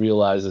Lawrence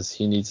realizes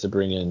he needs to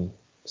bring in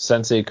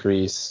Sensei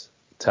Kreese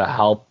to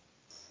help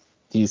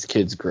these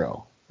kids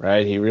grow.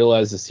 Right? He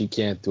realizes he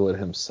can't do it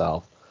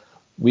himself.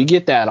 We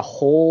get that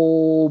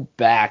whole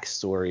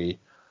backstory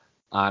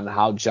on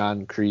how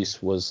John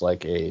Kreese was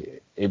like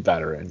a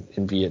veteran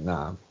in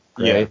Vietnam,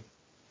 right?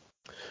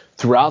 Yeah.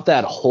 Throughout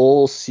that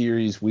whole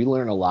series, we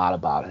learn a lot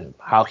about him,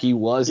 how he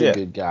was a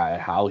good guy,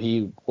 how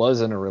he was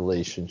in a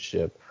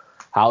relationship,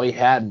 how he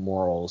had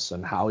morals,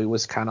 and how he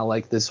was kind of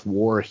like this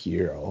war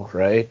hero,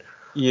 right?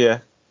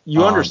 Yeah.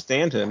 You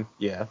understand him.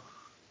 Yeah.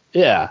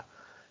 Yeah.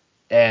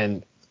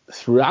 And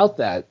throughout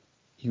that,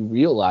 you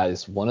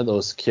realize one of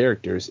those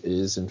characters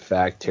is in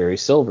fact Terry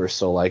Silver.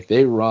 So like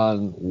they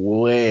run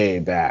way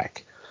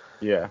back.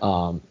 Yeah.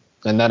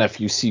 And then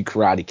if you see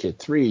Karate Kid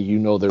 3, you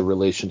know their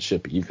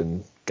relationship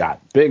even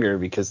got bigger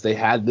because they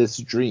had this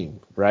dream,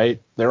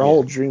 right? Their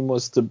whole dream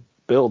was to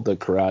build the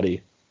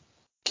Karate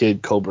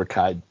Kid Cobra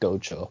Kai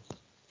dojo.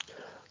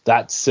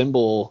 That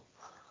symbol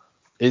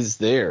is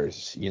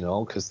theirs,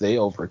 because they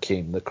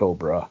overcame the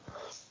Cobra.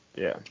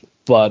 Yeah.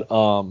 But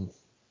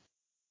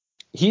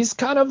he's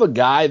kind of a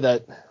guy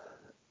that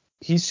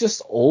he's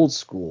just old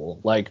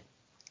school. Like,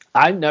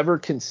 I never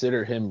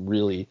consider him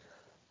really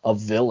a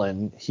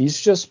villain.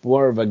 He's just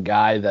more of a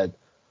guy that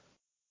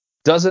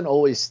doesn't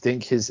always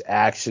think his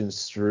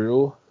actions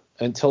through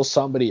until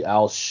somebody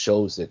else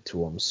shows it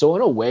to him. So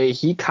in a way,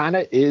 he kind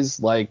of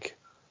is like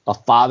a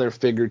father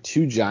figure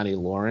to Johnny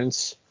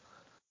Lawrence,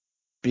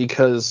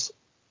 because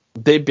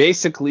they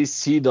basically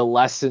see the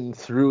lesson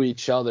through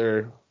each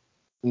other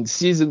in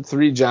season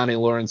 3, Johnny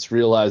Lawrence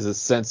realizes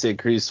Sensei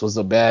Kreese was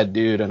a bad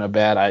dude and a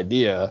bad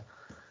idea.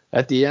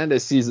 At the end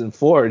of season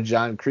 4,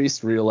 John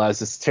Kreese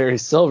realizes Terry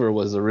Silver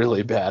was a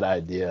really bad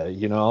idea.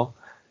 You know,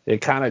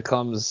 it kind of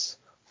comes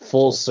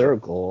full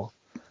circle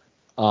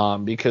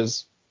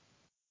because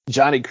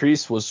Johnny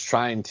Kreese was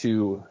trying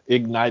to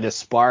ignite a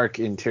spark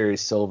in Terry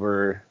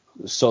Silver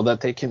so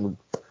that they can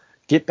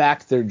get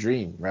back their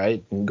dream,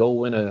 right, and go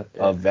win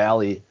a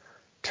Valley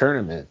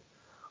tournament.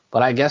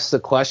 But I guess the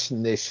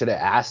question they should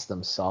have asked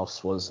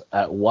themselves was,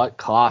 at what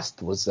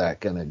cost was that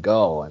going to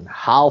go, and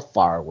how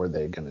far were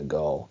they going to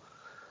go?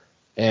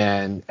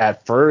 And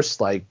at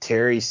first, like,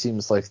 Terry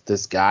seems like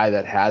this guy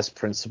that has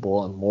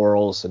principle and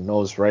morals and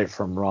knows right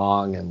from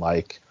wrong, and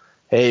like,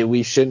 hey,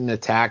 we shouldn't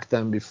attack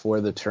them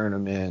before the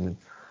tournament.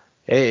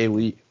 Hey,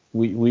 we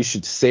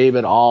should save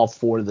it all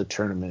for the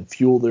tournament,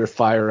 fuel their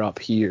fire up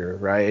here,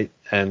 right?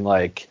 And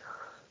like,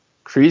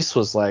 Kreese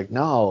was like,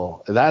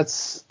 no,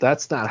 that's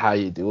not how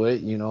you do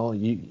it. You know,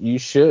 you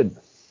should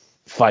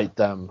fight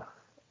them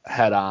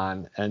head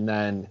on. And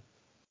then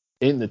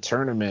in the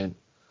tournament,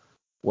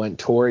 when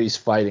Tori's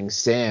fighting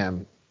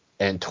Sam,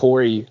 and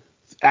Tori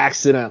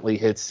accidentally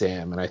hits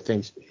Sam, and I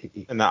think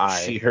in the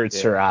eye. She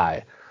hurts her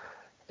eye.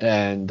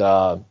 And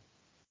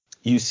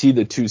you see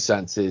the two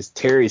senses.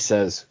 Terry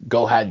says,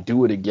 go ahead,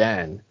 do it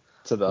again.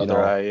 To the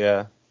other eye,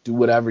 yeah. Do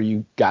whatever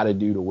you got to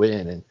do to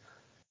win. And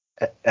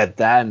at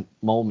that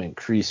moment,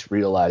 Kreese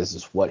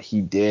realizes what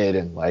he did,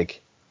 and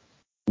like,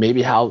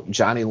 maybe how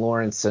Johnny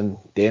Lawrence and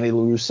Danny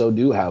LaRusso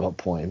do have a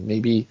point.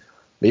 Maybe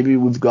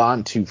we've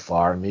gone too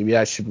far. Maybe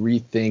I should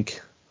rethink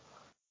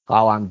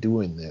how I'm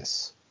doing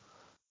this.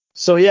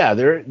 So yeah,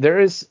 there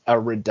is a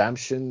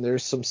redemption.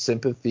 There's some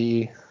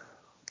sympathy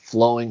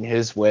flowing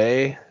his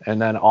way, and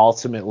then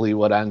ultimately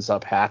what ends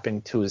up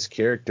happening to his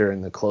character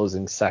in the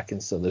closing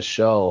seconds of the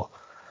show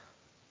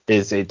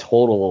is a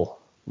total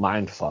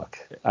mindfuck.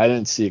 I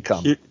didn't see it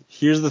coming.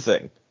 Here's the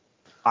thing.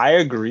 I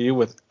agree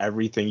with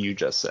everything you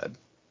just said.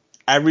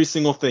 Every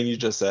single thing you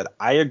just said,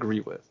 I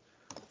agree with.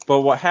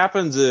 But what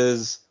happens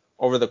is,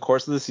 over the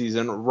course of the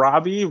season,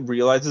 Robbie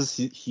realizes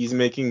he's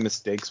making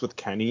mistakes with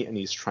Kenny, and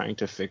he's trying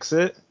to fix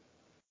it.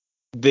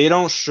 They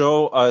don't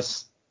show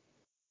us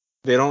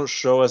John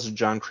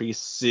Kreese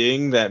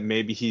seeing that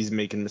maybe he's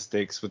making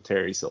mistakes with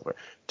Terry Silver.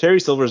 Terry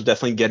Silver is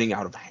definitely getting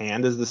out of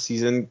hand as the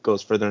season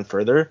goes further and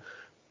further.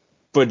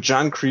 But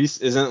John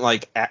Kreese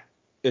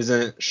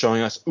isn't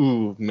showing us,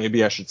 ooh,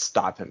 maybe I should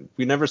stop him.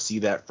 We never see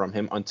that from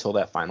him until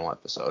that final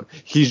episode.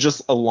 He's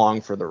just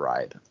along for the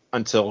ride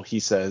until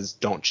he says,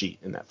 don't cheat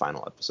in that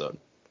final episode.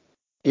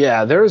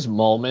 Yeah, there's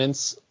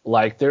moments,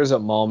 like there's a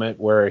moment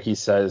where he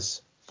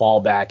says, fall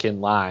back in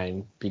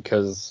line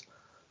because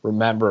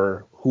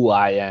remember who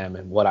I am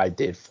and what I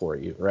did for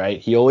you,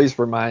 right? He always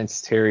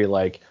reminds Terry,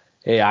 like,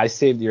 hey, I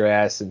saved your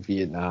ass in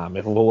Vietnam.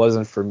 If it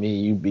wasn't for me,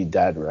 you'd be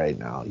dead right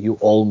now. You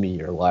owe me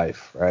your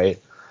life,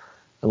 right?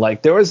 And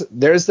like there's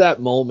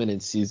that moment in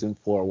season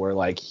 4 where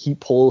like he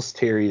pulls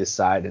Terry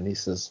aside and he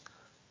says,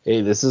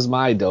 hey, this is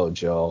my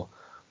dojo.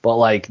 But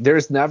like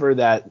there's never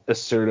that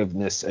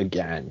assertiveness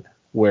again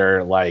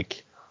where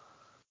like,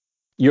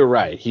 you're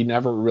right, he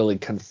never really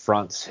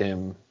confronts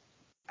him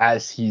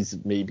as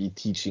he's maybe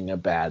teaching a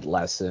bad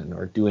lesson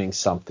or doing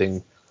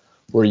something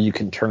where you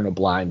can turn a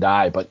blind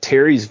eye. But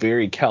Terry's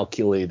very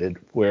calculated,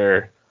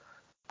 where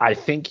I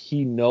think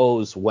he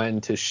knows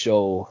when to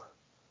show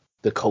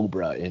the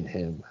Cobra in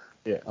him.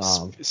 Yeah.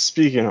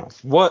 Speaking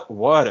of, what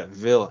a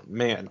villain,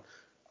 man.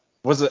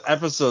 Was it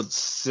episode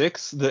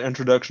 6, the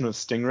introduction of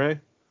Stingray?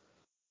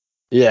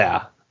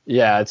 Yeah,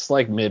 it's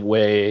like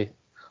midway,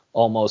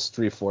 almost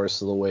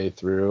 3/4 of the way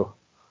through.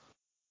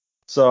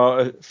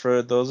 So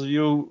for those of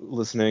you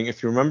listening,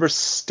 if you remember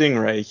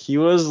Stingray, he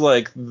was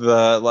like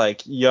the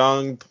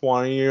young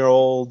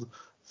 20-year-old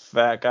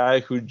fat guy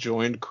who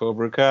joined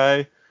Cobra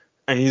Kai,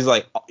 and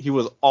he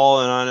was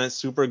all in on it,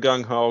 super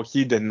gung ho.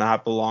 He did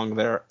not belong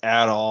there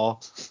at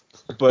all.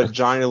 But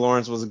Johnny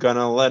Lawrence was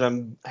gonna let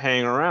him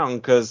hang around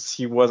because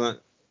he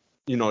wasn't,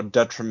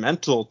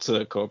 detrimental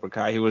to Cobra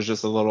Kai. He was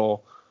just a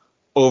little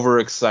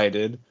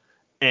overexcited.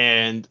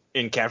 And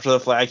in Capture the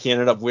Flag, he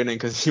ended up winning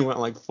because he went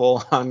like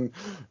full on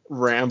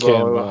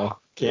Rambo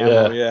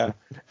camo, yeah.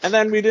 And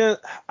then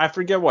I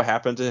forget what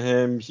happened to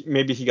him.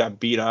 Maybe he got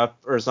beat up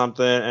or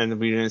something, and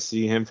we didn't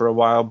see him for a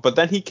while. But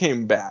then he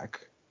came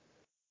back,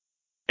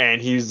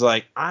 and he's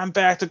like, I'm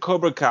back to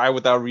Cobra Kai,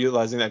 without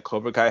realizing that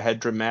Cobra Kai had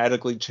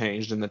dramatically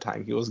changed in the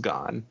time he was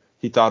gone.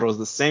 He thought it was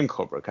the same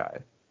Cobra Kai.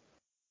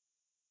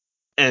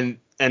 And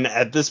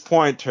at this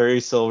point,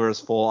 Terry Silver is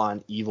full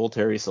on evil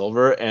Terry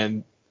Silver,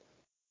 and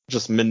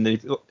just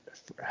manipulate,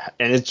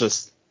 and it's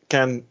just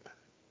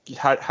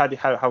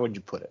how would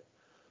you put it?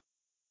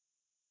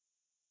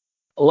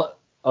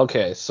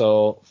 Okay,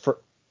 so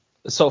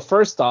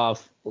first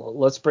off,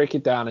 let's break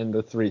it down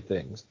into 3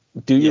 things.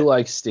 Do you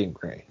like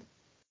Stingray?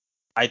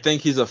 I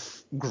think he's a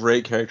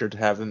great character to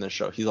have in the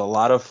show. He's a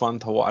lot of fun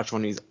to watch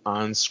when he's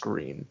on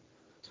screen.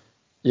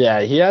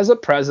 Yeah, he has a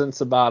presence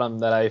about him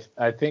that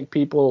I think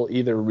people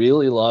either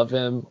really love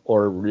him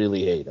or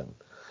really hate him.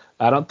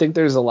 I don't think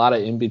there's a lot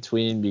of in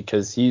between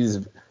because he's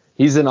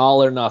an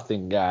all or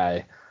nothing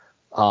guy.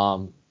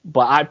 But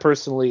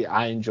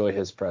I enjoy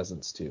his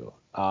presence too.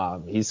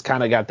 He's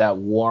kind of got that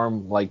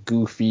warm, like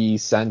goofy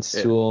sense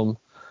to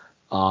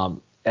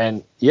him.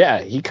 And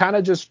yeah, he kind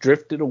of just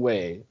drifted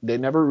away. They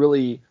never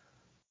really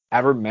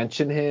ever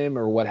mentioned him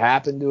or what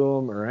happened to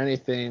him or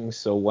anything.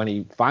 So when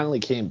he finally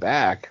came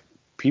back,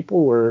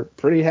 people were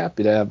pretty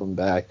happy to have him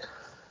back.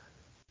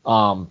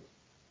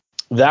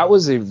 That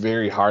was a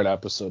very hard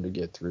episode to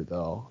get through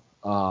though.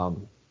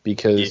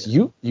 Because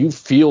you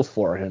feel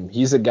for him.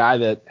 He's a guy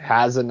that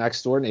has a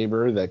next door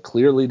neighbor that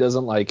clearly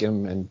doesn't like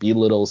him and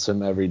belittles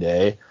him every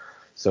day.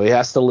 So he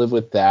has to live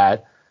with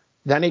that.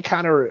 Then he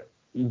kind of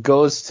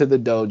goes to the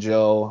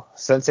dojo.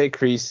 Sensei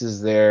Kreese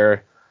is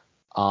there.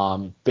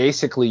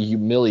 Basically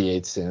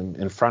humiliates him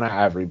in front of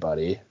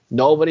everybody.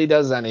 Nobody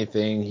does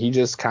anything. He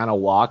just kind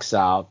of walks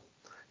out.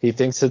 He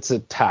thinks it's a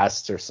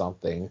test or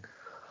something.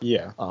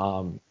 Yeah.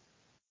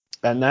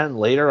 And then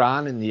later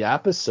on in the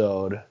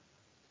episode,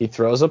 he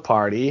throws a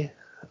party,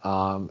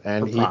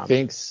 and he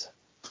thinks,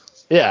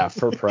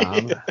 for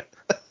prom.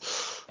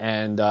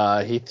 And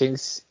he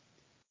thinks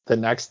the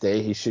next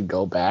day he should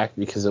go back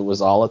because it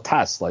was all a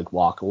test, like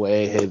walk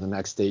away. Hey, the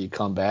next day you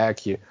come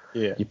back, you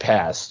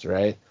passed,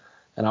 right?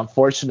 And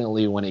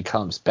unfortunately, when he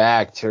comes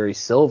back, Terry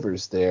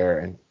Silver's there,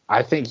 and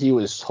I think he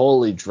was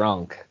totally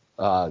drunk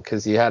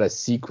because he had a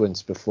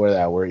sequence before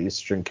that where he was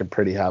drinking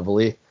pretty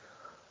heavily.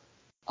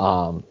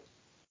 And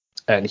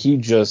he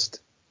just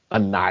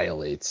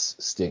annihilates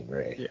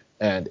Stingray,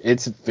 and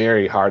it's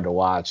very hard to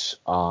watch.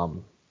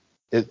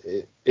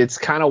 It's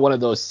kind of one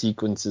of those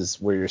sequences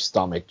where your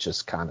stomach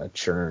just kind of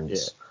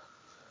churns.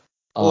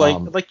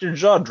 Like your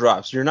jaw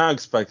drops. You're not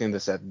expecting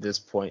this at this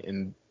point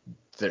in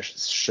the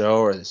show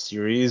or the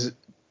series,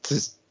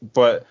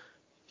 but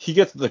he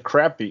gets the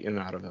crap beaten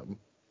out of him.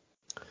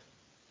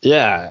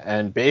 Yeah,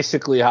 and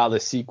basically how the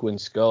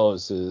sequence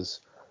goes is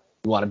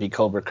you want to be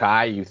Cobra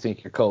Kai, you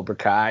think you're Cobra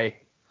Kai,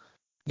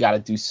 you got to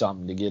do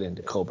something to get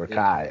into Cobra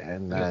Kai,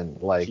 and then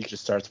he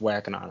just starts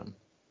whacking on him.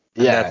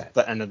 And that's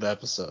the end of the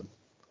episode.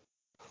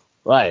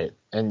 Right,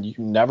 and you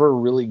never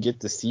really get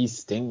to see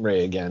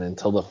Stingray again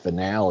until the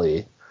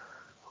finale,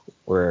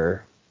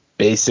 where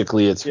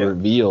basically it's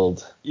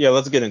revealed. Yeah,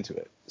 let's get into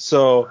it.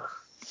 So,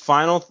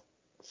 final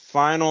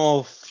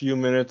few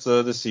minutes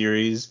of the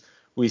series,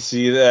 we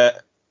see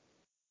that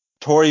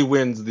Tori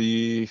wins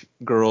the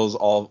girls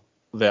All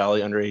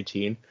Valley under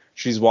 18.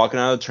 She's walking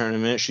out of the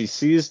tournament. She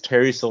sees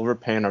Terry Silver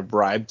paying a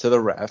bribe to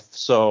the ref,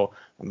 so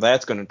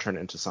that's going to turn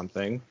into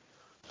something.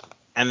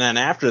 And then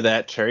after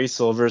that, Terry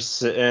Silver's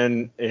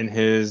sitting in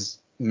his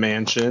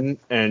mansion,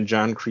 and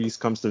John Kreese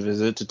comes to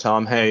visit to tell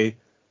him, hey,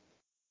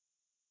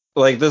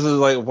 like, this is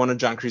like one of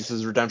John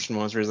Kreese's redemption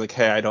moments where he's like,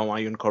 hey, I don't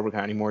want you in Cobra Kai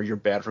anymore. You're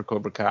bad for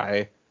Cobra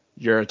Kai.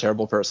 You're a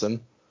terrible person.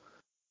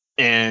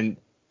 And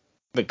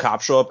the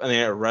cops show up and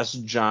they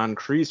arrest John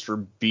Kreese for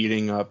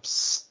beating up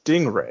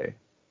Stingray.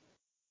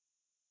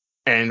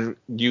 And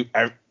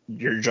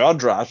your jaw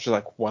drops. You're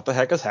like, what the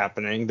heck is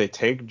happening? They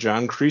take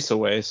John Kreese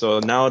away. So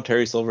now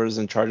Terry Silver is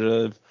in charge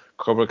of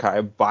Cobra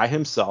Kai by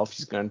himself.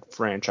 He's going to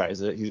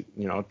franchise it. He's,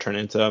 turn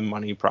into a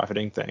money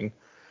profiting thing.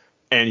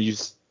 And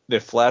they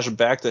flash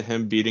back to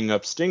him beating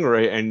up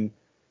Stingray. And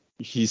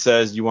he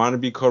says, you want to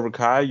be Cobra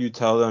Kai? You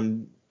tell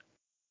them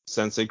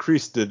Sensei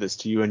Kreese did this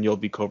to you and you'll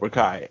be Cobra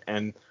Kai.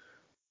 And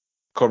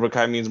Cobra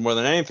Kai means more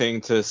than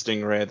anything to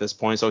Stingray at this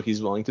point. So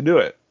he's willing to do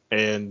it.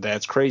 And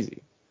that's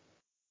crazy.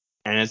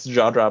 And it's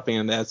jaw dropping,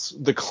 and that's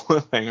the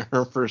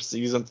cliffhanger for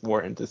season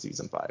 4 into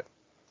season 5.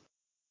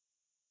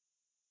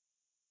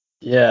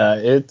 Yeah,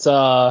 it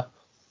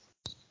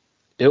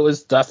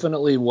was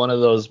definitely one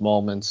of those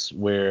moments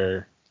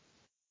where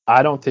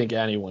I don't think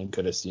anyone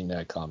could have seen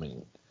that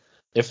coming.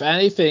 If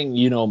anything,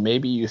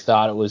 maybe you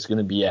thought it was going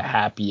to be a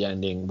happy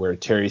ending where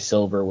Terry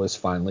Silver was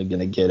finally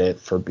going to get it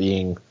for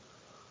being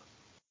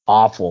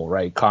awful,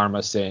 right?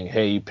 Karma saying,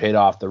 hey, you paid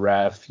off the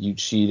ref, you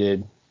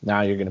cheated,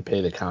 now you're going to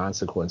pay the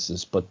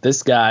consequences. But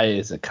this guy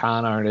is a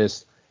con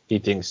artist. He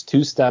thinks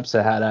 2 steps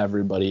ahead of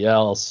everybody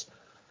else.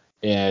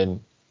 And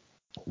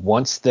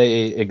once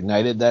they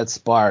ignited that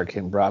spark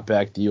and brought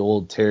back the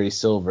old Terry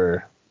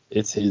Silver,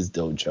 it's his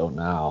dojo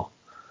now.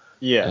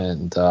 Yeah.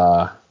 And,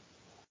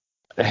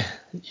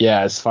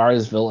 as far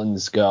as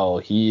villains go,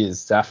 he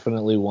is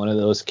definitely one of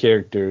those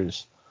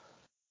characters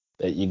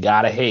that you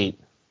got to hate,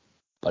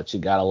 but you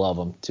got to love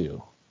him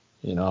too,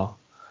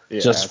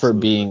 just for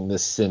being the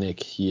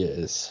cynic he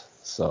is.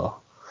 So,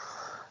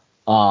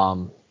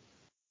 it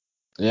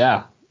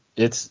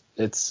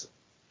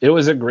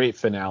was a great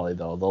finale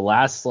though. The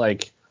last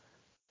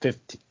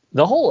 15,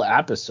 the whole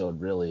episode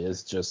really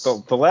is just.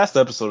 The last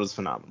episode is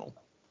phenomenal.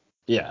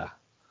 Yeah.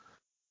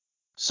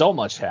 So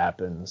much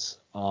happens.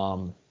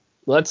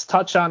 Let's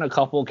touch on a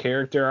couple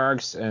character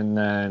arcs and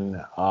then,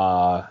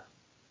 a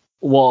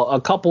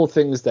couple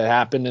things that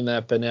happened in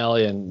that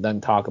finale and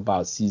then talk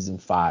about season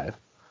 5.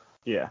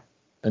 Yeah.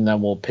 And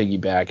then we'll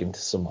piggyback into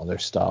some other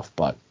stuff.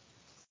 But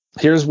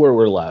here's where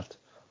we're left.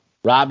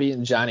 Robbie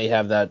and Johnny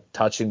have that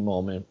touching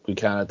moment we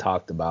kind of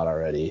talked about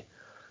already.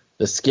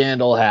 the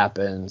scandal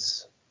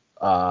happens.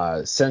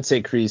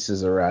 Sensei Kreese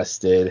is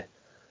arrested.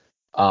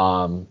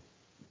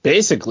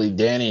 Basically,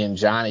 Danny and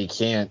Johnny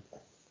can't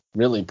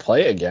really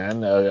play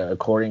again,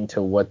 according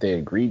to what they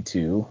agreed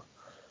to.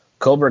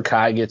 Cobra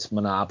Kai gets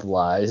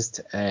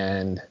monopolized,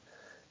 and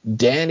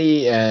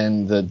Danny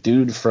and the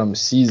dude from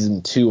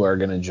season 2 are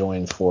going to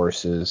join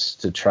forces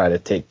to try to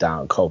take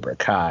down Cobra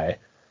Kai.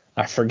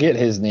 I forget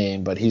his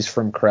name, but he's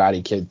from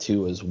Karate Kid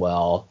 2 as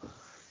well.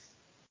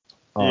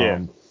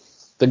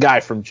 The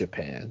guy from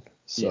Japan.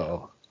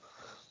 So,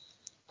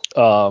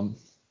 and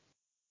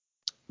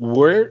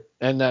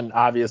then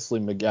obviously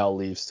Miguel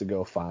leaves to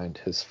go find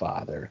his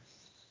father.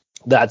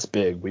 That's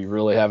big. We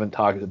really haven't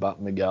talked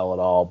about Miguel at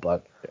all,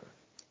 but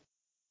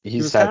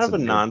he was kind of a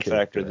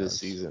non-factor this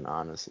season,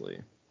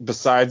 honestly.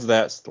 Besides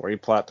that story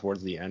plot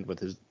towards the end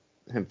with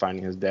him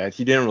finding his dad,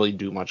 he didn't really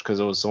do much because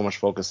it was so much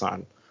focus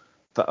on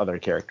the other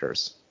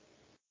characters.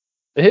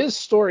 His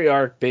story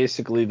arc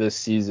basically this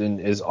season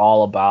is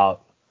all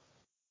about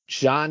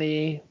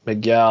Johnny,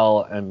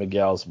 Miguel, and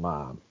Miguel's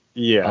mom.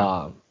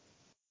 Yeah.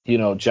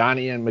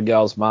 Johnny and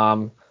Miguel's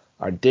mom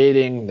are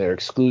dating. They're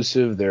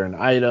exclusive. They're an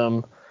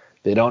item.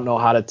 They don't know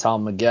how to tell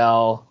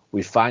Miguel.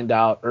 We find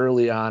out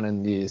early on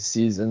in the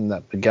season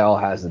that Miguel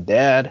has a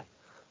dad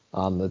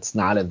that's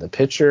not in the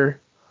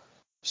picture.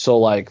 So,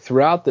 like,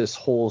 throughout this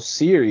whole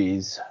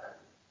series,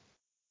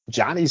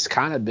 Johnny's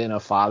kind of been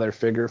a father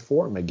figure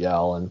for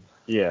Miguel. And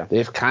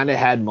they've kind of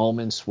had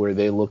moments where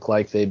they look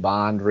like they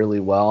bond really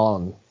well,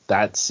 and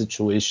that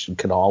situation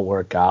could all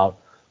work out.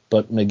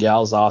 But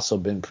Miguel's also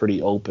been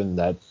pretty open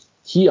that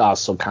he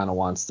also kind of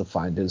wants to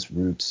find his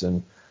roots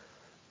and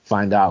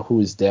find out who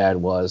his dad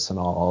was and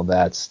all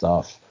that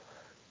stuff.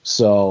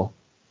 So,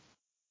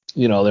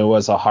 there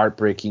was a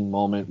heartbreaking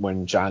moment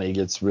when Johnny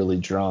gets really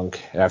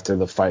drunk after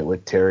the fight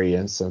with Terry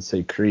and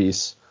Sensei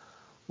Kreese,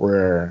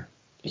 where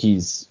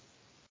he's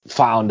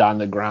found on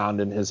the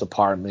ground in his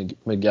apartment.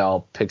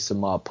 Miguel picks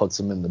him up, puts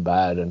him in the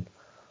bed, and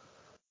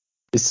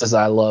he says,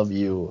 "I love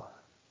you,"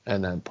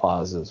 and then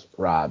pauses,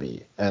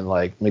 "Robbie." And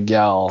like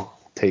Miguel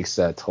takes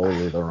that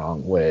totally the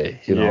wrong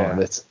way,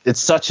 and it's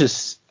such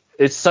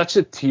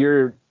a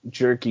tear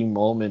jerking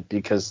moment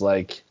because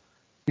like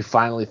you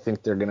finally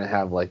think they're gonna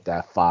have like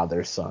that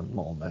father son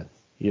moment,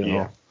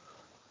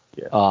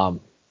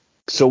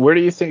 So where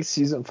do you think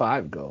season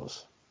 5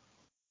 goes?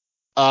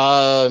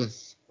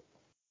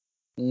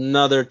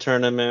 Another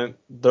tournament.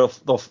 They'll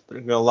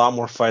get a lot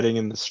more fighting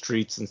in the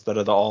streets instead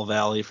of the All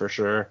Valley for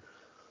sure.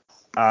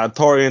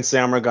 Tori and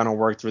Sam are gonna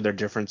work through their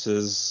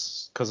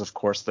differences because of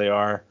course they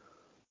are.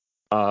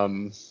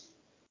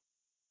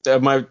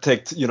 It might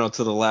take to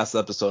the last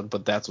episode,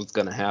 but that's what's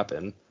gonna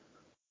happen.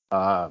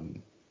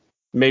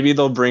 Maybe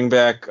they'll bring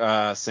back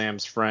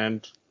Sam's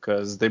friend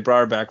because they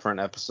brought her back for an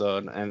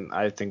episode, and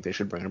I think they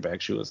should bring her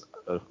back. She was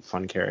a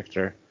fun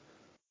character.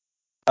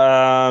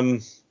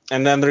 And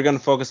then they're gonna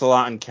focus a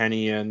lot on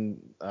Kenny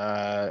and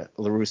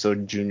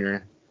LaRusso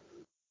Jr.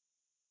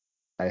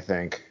 I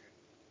think.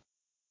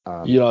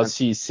 You don't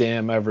see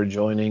Sam ever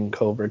joining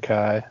Cobra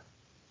Kai?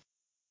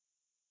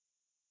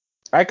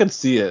 I could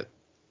see it,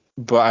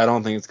 but I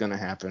don't think it's gonna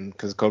happen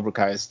because Cobra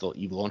Kai is still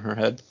evil in her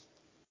head.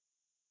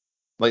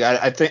 Like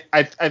I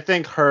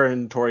think her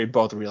and Tori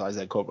both realize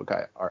that Cobra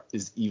Kai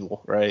is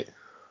evil, right?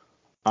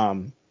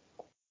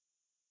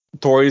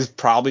 Tori's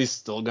probably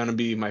still gonna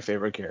be my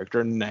favorite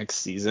character next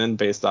season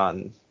based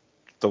on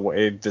the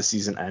way this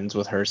season ends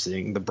with her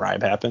seeing the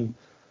bribe happen.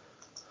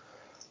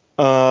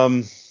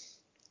 I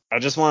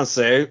just want to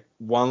say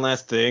one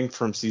last thing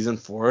from season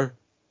 4.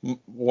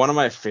 One of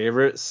my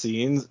favorite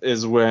scenes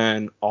is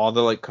when all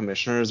the like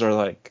commissioners are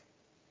like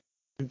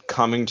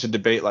coming to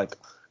debate, like,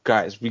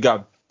 guys, we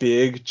got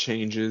big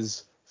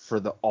changes for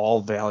the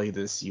All Valley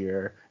this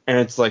year, and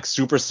it's like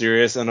super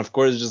serious, and of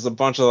course just a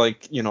bunch of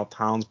like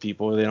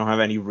townspeople. They don't have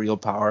any real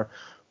power,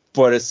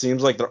 but it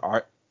seems like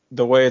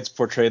the way it's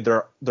portrayed,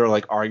 they're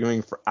like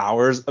arguing for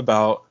hours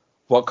about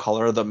what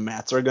color the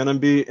mats are gonna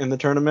be in the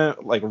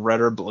tournament, like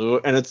red or blue,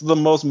 and it's the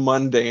most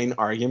mundane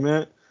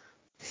argument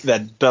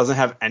that doesn't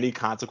have any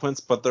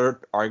consequence, but they're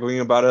arguing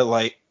about it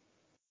like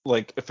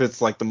if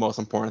it's like the most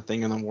important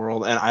thing in the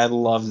world. And I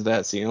loved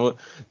that scene.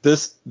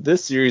 This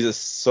series is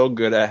so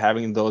good at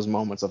having those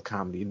moments of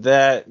comedy,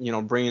 that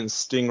bringing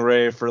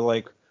Stingray for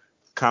like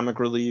comic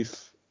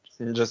relief,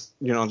 and just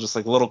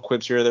like little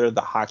quips here or there.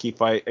 The hockey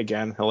fight,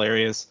 again,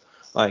 hilarious.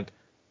 Like,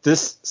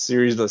 this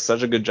series does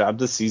such a good job.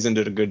 This season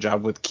did a good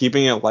job with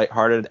keeping it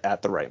lighthearted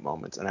at the right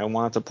moments, and I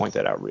wanted to point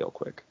that out real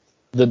quick.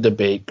 The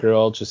debate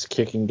girl just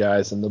kicking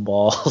guys in the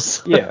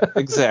balls. Yeah,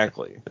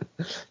 exactly.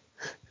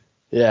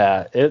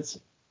 Yeah,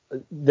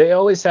 they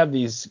always have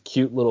these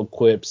cute little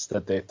quips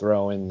that they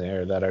throw in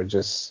there that are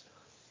just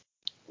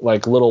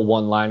like little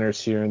one-liners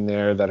here and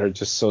there that are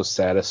just so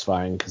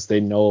satisfying because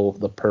they know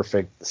the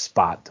perfect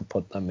spot to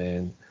put them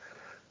in.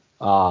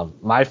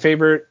 My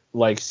favorite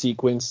like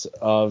sequence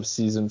of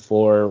season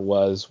 4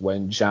 was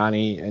when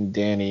Johnny and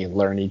Danny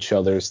learn each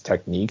other's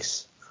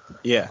techniques.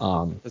 Yeah,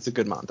 it's a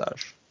good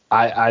montage.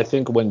 I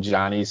think when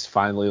Johnny's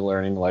finally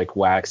learning like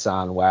wax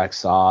on,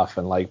 wax off,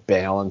 and like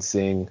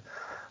balancing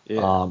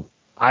Yeah.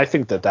 I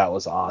think that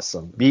was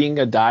awesome. Being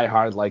a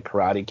diehard like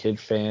Karate Kid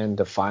fan,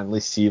 to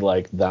finally see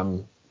like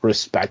them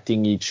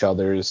respecting each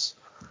other's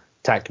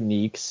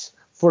techniques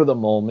for the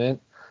moment,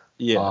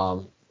 Yeah.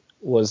 um,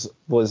 was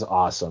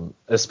awesome.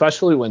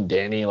 Especially when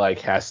Danny like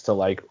has to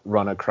like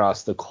run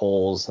across the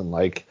coals and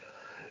like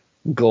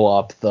go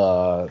up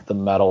the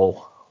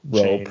metal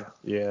rope Chain.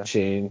 Yeah.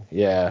 chain.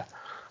 Yeah,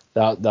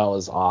 that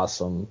was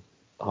awesome.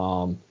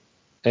 And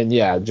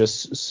yeah,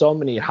 just so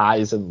many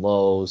highs and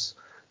lows.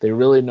 They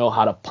really know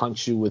how to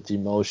punch you with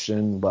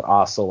emotion, but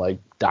also like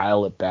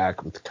dial it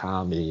back with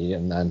comedy,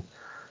 and then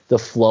the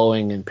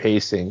flowing and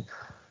pacing.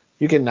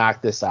 You can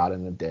knock this out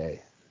in a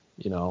day,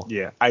 you know.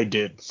 Yeah, I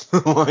did.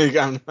 Like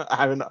I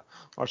haven't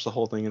watched the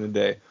whole thing in a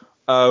day.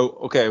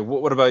 Okay.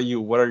 What about you?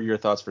 What are your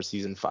thoughts for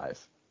season 5?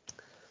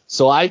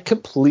 So I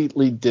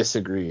completely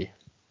disagree.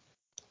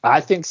 I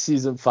think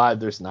season 5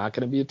 there's not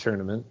going to be a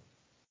tournament,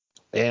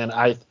 and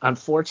I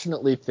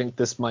unfortunately think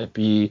this might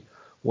be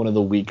one of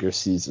the weaker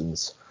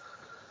seasons.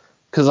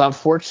 Because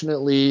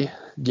unfortunately,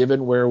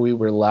 given where we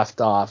were left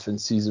off in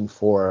season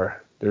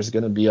 4, there's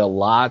going to be a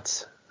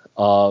lot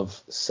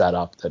of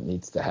setup that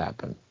needs to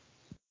happen.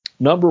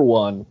 Number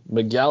one,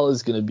 Miguel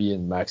is going to be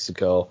in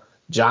Mexico.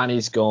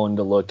 Johnny's going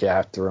to look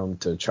after him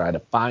to try to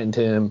find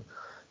him.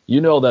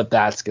 You know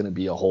that's going to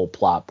be a whole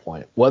plot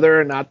point. Whether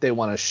or not they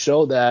want to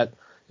show that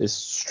is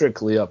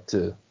strictly up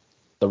to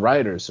the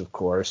writers, of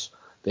course.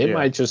 They Yeah.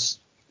 might just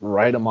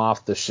write him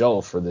off the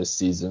show for this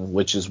season,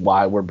 which is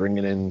why we're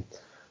bringing in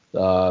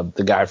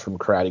the guy from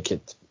Karate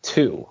Kid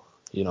 2.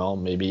 You know,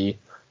 maybe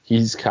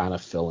he's kind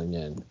of filling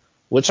in,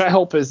 which I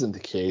hope isn't the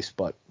case,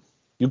 but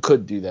you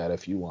could do that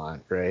if you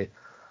want, right?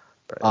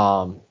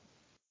 Right.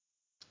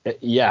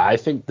 Yeah, I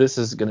think this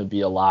is going to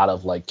be a lot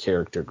of like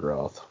character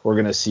growth. We're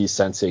going to see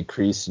Sensei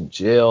Kreese in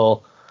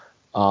jail.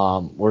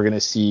 We're going to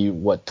see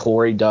what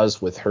Tori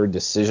does with her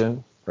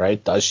decision,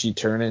 right? Does she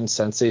turn in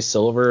Sensei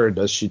Silver, or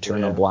does she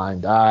turn a Yeah.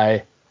 blind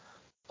eye?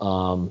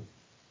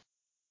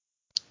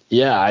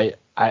 Yeah,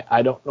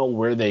 I don't know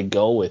where they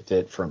go with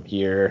it from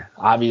here.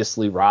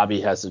 Obviously,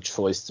 Robbie has a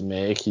choice to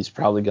make. He's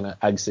probably going to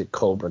exit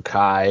Cobra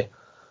Kai,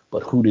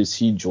 but who does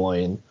he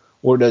join?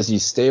 Or does he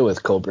stay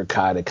with Cobra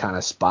Kai to kind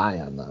of spy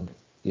on them,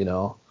 you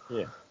know?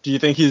 Yeah. Do you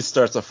think he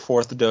starts a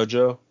 4th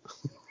dojo?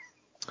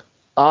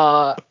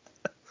 Uh, Too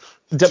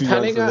young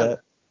depending for on that.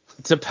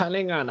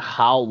 depending on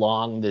how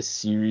long this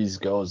series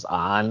goes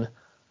on,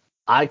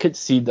 I could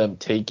see them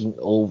taking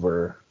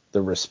over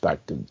the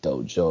respective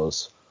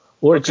dojos,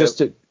 or Okay.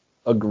 just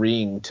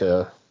agreeing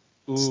to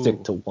stick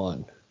Ooh. to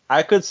one.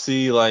 I could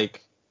see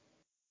like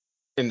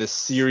in the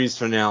series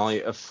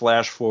finale a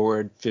flash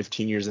forward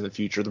 15 years in the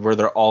future where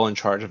they're all in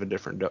charge of a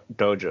different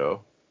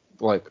dojo,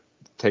 like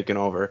taking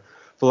over.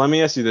 But let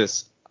me ask you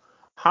this: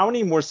 how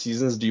many more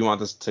seasons do you want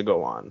this to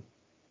go on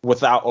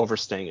without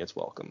overstaying its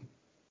welcome?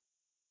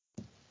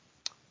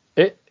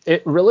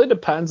 It really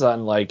depends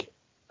on like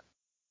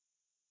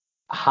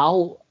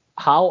how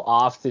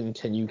often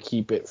can you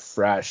keep it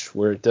fresh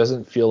where it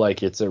doesn't feel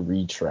like it's a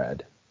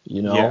retread,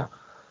 you Yeah.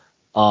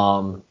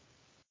 know?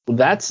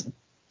 That's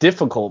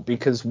difficult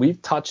because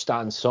we've touched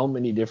on so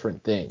many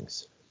different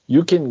things.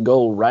 You can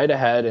go right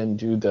ahead and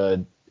do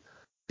the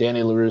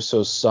Danny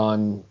LaRusso's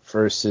son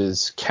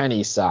versus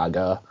Kenny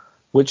saga,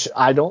 which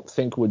I don't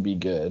think would be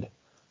good.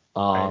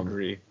 I Um,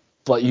 agree.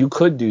 but you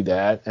could do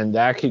that, and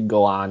that could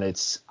go on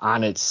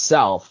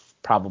itself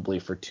probably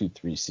for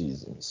 2-3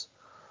 seasons.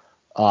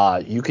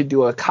 You could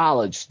do a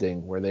college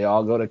thing where they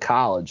all go to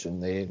college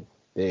and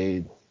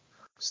they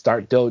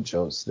start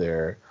dojos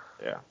there.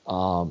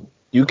 Yeah.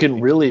 You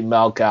can really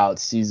milk out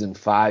season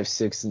 5,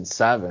 6, and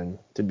 7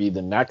 to be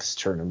the next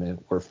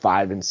tournament where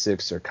 5 and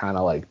 6 are kind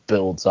of like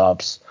builds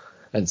ups,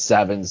 and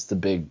 7's the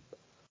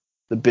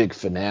big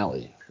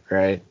finale,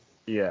 right?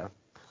 Yeah.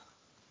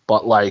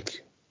 But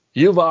like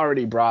you've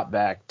already brought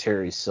back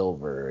Terry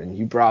Silver and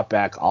you brought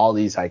back all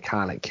these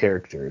iconic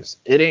characters.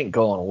 It ain't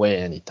going away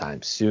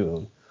anytime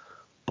soon,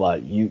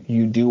 but you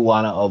do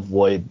want to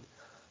avoid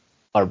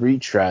a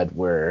retread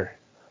where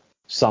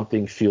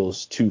something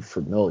feels too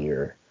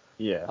familiar.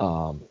 Yeah.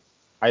 Um,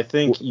 I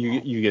think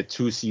you get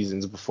 2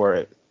 seasons before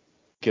it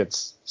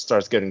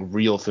starts getting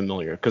real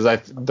familiar because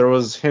there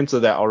was hints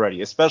of that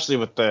already, especially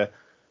with the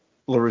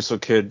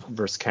LaRusso kid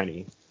versus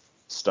Kenny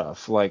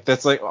stuff. Like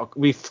that's like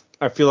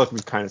I feel like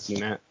we've kind of seen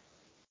that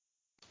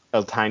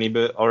a tiny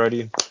bit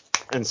already,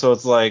 and so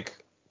it's like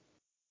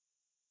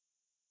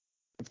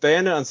if they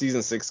end it on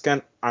season 6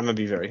 again, I'm gonna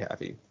be very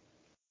happy.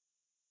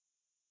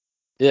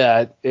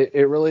 yeah,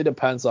 it really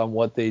depends on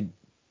what they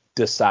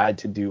decide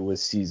to do with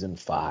season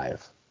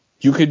 5.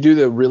 You could do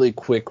the really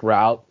quick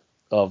route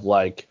of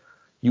like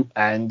you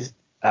end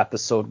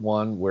episode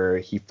 1 where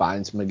he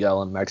finds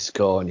Miguel in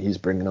Mexico and he's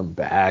bringing him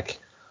back,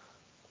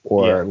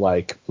 or Yeah,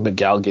 like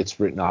Miguel gets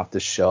written off the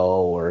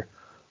show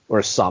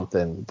or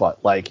something.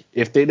 But like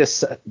if they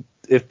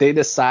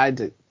decide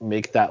to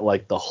make that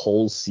like the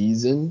whole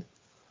season,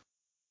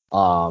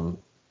 um,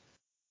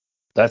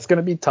 that's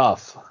gonna be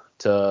tough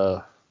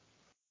to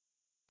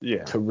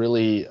Yeah. to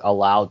really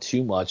allow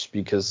too much,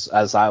 because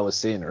as I was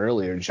saying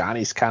earlier,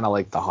 Johnny's kind of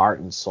like the heart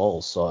and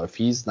soul. So if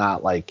he's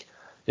not like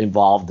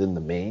involved in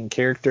the main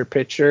character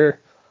picture,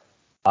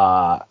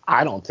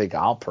 I don't think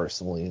I'll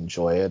personally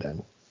enjoy it.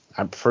 And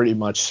I pretty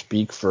much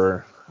speak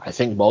for, I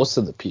think, most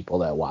of the people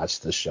that watch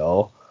the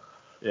show.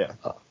 Yeah.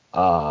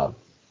 But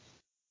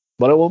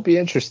it will be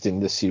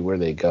interesting to see where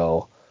they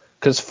go.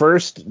 Because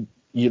first,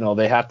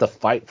 they have to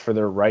fight for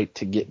their right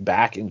to get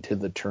back into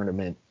the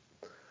tournament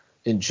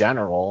in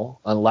general,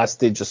 unless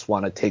they just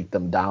want to take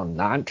them down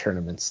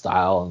non-tournament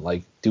style and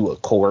like do a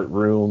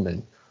courtroom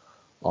and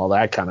all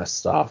that kind of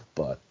stuff.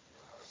 But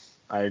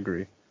I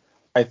agree.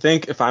 I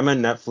think if I'm a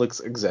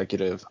Netflix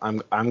executive,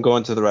 I'm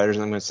going to the writers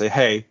and I'm going to say,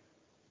 hey,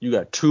 you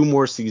got 2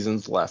 more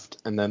seasons left,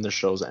 and then the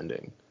show's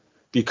ending.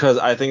 Because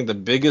I think the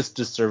biggest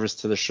disservice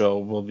to the show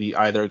will be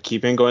either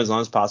keeping it going as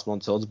long as possible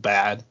until it's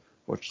bad,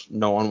 which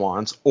no one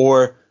wants,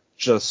 or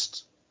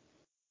just,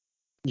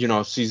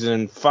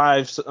 season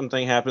 5,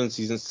 something happens,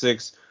 season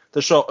 6,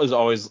 the show is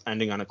always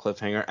ending on a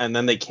cliffhanger, and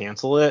then they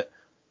cancel it.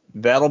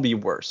 That'll be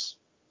worse.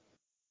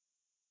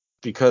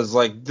 Because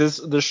like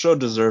this show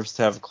deserves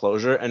to have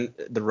closure, and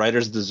the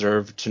writers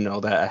deserve to know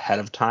that ahead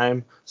of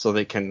time so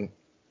they can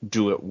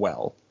do it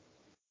well.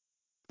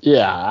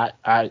 yeah,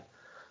 I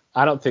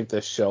don't think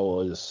this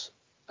show is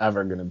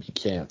ever going to be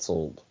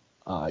canceled,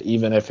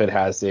 even if it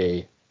has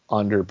a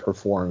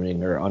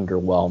underperforming or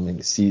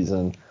underwhelming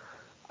season.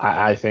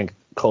 I think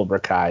Cobra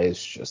Kai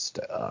is just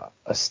a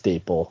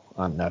staple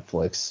on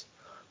Netflix.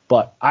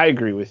 But I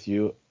agree with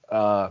you.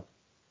 I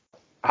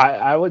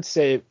would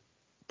say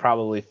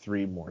probably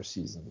 3 more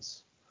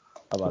seasons.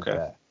 How about Okay,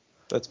 that?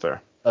 that's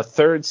fair. A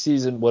third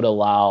season would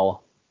allow,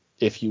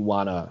 if you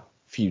want to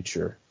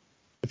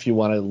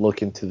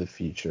look into the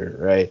future,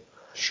 right?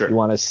 Sure. You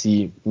want to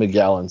see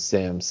Miguel and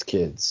Sam's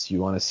kids. You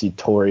want to see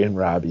Tori and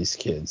Robbie's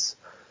kids.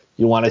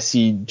 You want to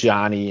see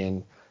Johnny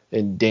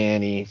and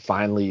Danny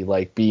finally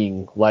like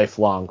being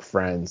lifelong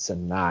friends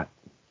and not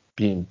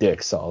being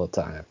dicks all the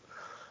time.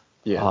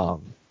 Yeah.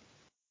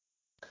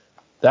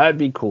 That'd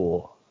be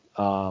cool.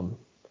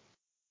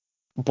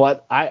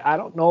 But I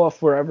don't know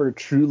if we're ever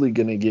truly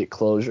going to get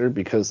closure,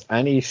 because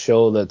any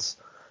show that's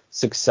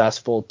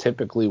successful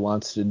typically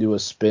wants to do a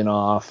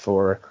spin-off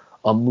or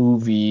a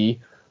movie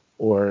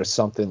or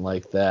something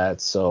like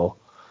that. So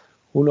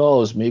who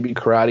knows? Maybe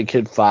Karate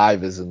Kid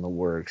 5 is in the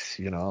works,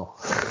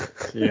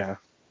 Yeah.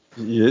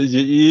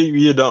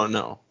 You don't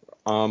know.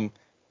 Do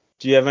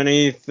you have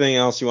anything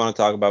else you want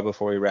to talk about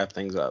before we wrap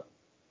things up?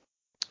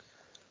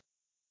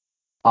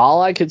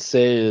 All I could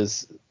say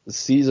is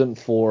season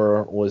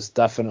 4 was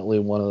definitely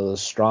one of the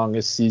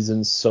strongest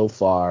seasons so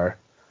far.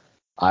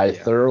 I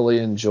thoroughly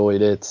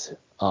enjoyed it.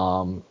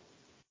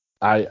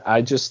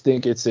 I just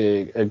think it's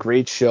a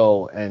great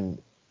show,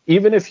 and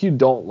even if you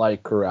don't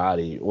like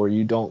karate or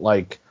you don't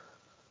like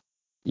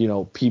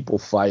people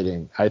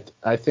fighting,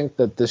 I think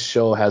that this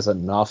show has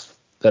enough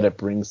that it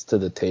brings to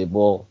the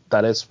table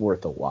that it's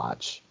worth a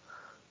watch.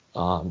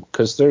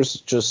 Because there's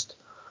just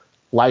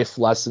life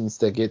lessons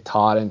that get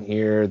taught in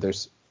here.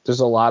 There's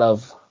a lot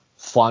of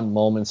fun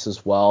moments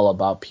as well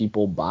about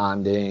people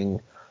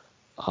bonding,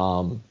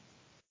 and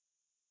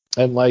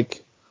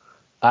like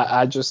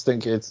I just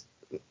think it's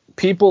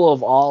people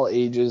of all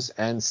ages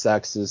and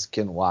sexes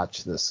can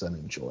watch this and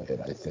enjoy it,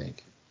 I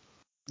think.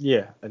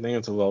 Yeah, I think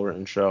it's a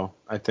well-written show.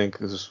 I think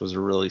this was a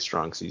really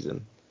strong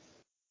season.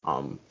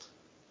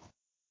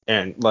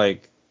 And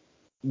like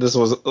this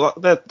was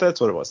that's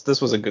what it was.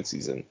 This was a good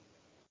season.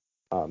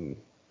 Um,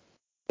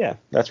 yeah,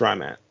 that's where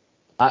I'm at.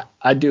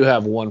 I do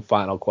have one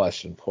final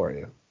question for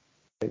you.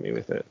 Hit me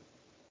with it.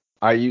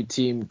 Are you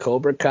team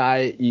Cobra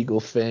Kai, Eagle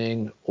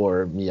Fang,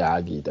 or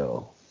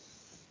Miyagi-Do?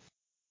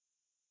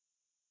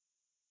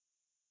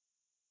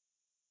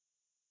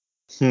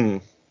 Hmm.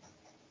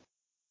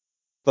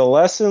 The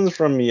lessons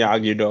from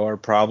Miyagi-Do are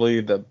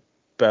probably the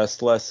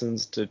best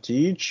lessons to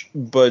teach,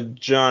 but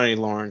Johnny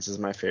Lawrence is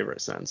my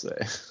favorite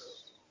sensei.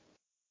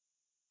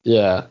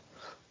 Yeah.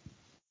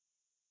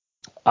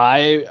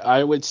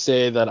 I would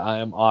say that I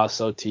am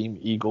also team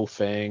Eagle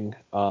Fang.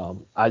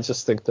 I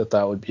just think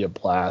that would be a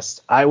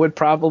blast. I would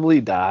probably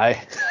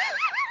die.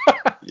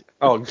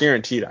 Oh,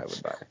 guaranteed I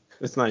would die.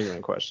 It's not even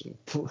a question.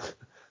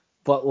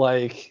 But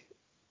like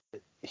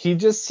he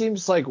just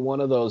seems like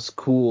one of those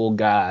cool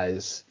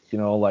guys,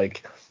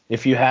 like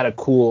if you had a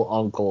cool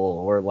uncle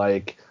or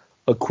like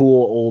a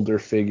cool older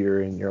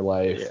figure in your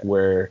life, Yeah.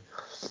 where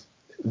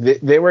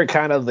they were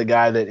kind of the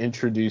guy that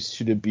introduced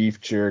you to beef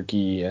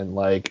jerky and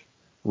like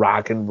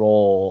rock and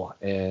roll,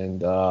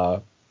 and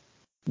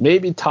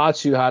maybe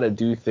taught you how to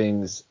do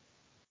things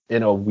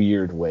in a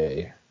weird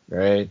way,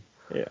 right?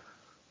 Yeah.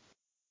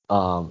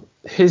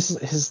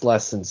 His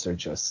lessons are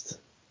just,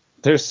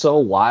 they're so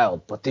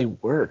wild, but they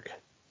work,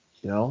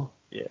 you know?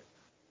 Yeah.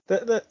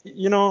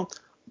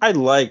 I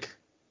like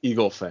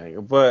Eagle Fang,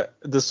 but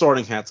the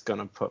Sorting Hat's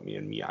gonna put me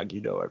in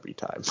Miyagi-Do every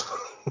time.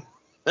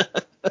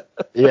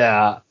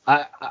 Yeah,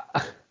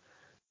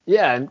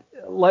 yeah, and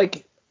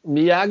like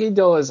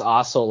Miyagi-Do is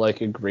also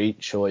like a great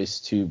choice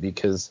too,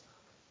 because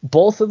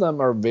both of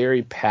them are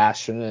very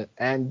passionate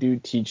and do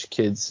teach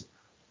kids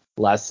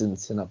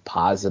lessons in a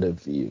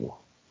positive view.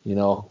 You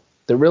know,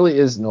 there really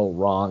is no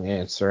wrong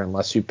answer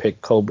unless you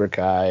pick Cobra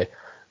Kai,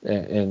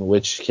 in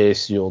which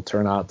case you'll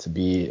turn out to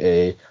be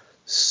a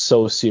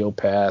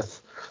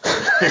sociopath.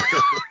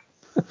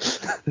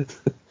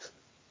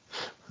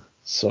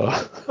 So,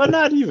 but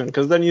not even,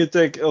 because then you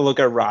take a look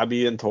at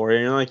Robbie and Tori,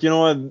 and you're like, you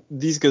know what?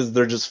 These guys,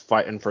 they're just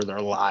fighting for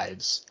their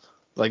lives.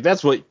 Like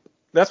that's what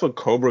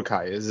Cobra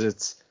Kai is.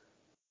 It's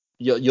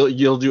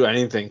you'll do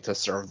anything to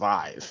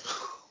survive.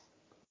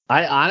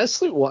 I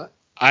honestly want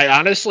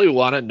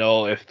to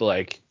know if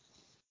like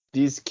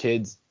these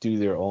kids do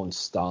their own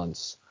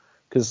stunts.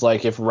 Because,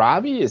 like, if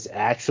Robbie is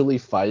actually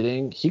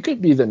fighting, he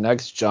could be the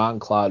next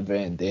Jean-Claude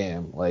Van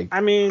Damme. Like,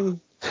 I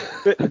mean,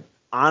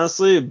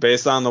 honestly,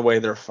 based on the way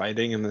they're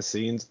fighting in the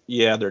scenes,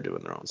 yeah, they're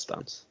doing their own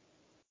stunts.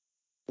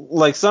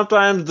 Like,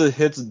 sometimes the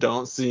hits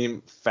don't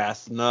seem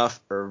fast enough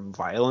or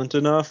violent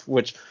enough,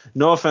 which,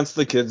 no offense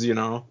to the kids, you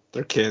know,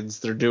 they're kids.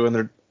 They're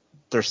doing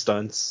their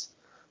stunts.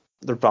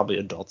 They're probably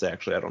adults,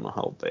 actually. I don't know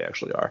how old they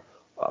actually are.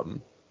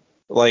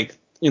 Like,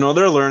 you know,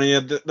 they're learning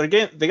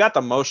it. They got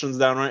the motions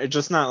down right. It's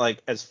just not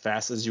like as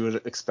fast as you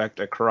would expect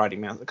a karate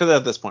master. Because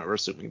at this point, we're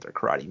assuming they're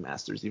karate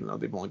masters, even though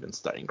they've only been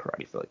studying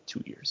karate for like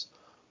 2 years.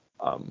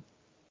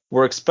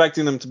 We're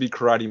expecting them to be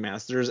karate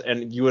masters,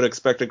 and you would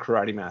expect a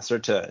karate master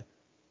to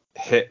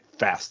hit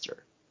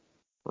faster,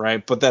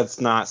 right? But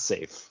that's not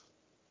safe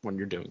when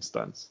you're doing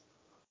stunts.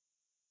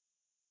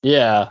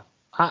 yeah,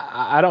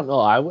 I don't know.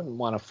 I wouldn't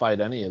want to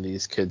fight any of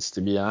these kids,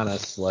 to be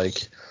honest.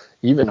 Like,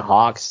 even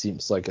Hawk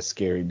seems like a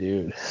scary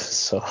dude.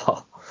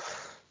 So,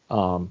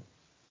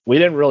 we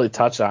didn't really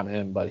touch on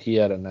him, but he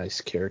had a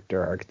nice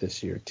character arc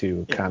this year,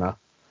 too. Yeah.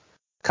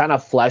 Kind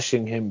of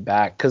fleshing him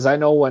back. Because I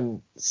know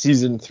when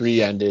season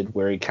 3 ended,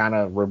 where he kind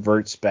of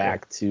reverts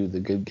back to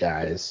the good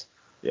guys.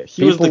 Yeah,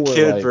 he was the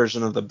kid like,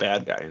 version of the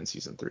bad guy in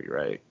season 3,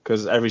 right?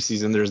 Because every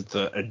season there's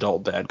the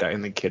adult bad guy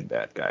and the kid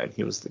bad guy, and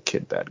he was the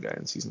kid bad guy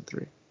in season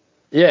 3.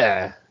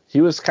 Yeah, he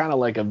was kind of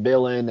like a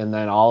villain, and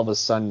then all of a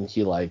sudden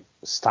he like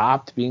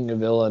stopped being a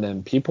villain,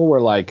 and people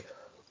were like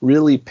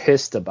really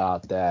pissed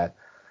about that.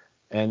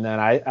 And then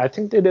I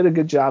think they did a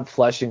good job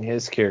fleshing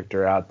his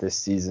character out this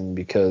season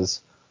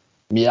because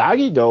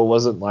Miyagi-Do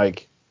wasn't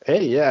like,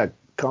 hey, yeah,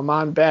 come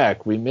on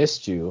back, we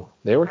missed you.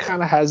 They were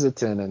kind of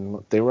hesitant,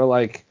 and they were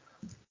like,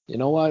 you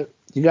know what,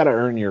 you got to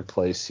earn your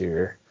place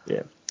here.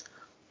 Yeah.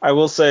 I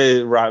will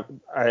say,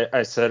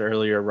 I said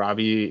earlier,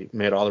 Robbie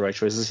made all the right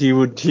choices.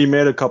 He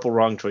made a couple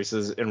wrong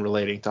choices in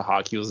relating to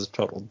Hawk. He was a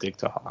total dick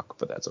to Hawk,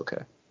 but that's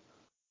okay.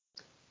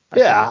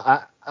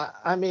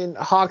 I mean,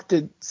 Hawk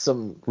did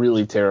some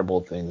really terrible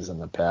things in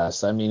the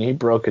past. I mean, he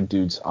broke a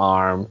dude's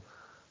arm.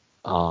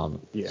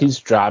 He's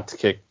dropped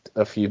kicked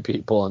a few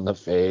people in the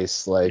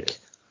face. Like,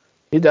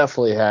 he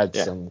definitely had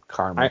some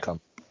karma come.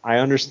 I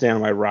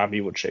understand why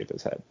Robbie would shave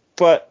his head,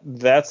 but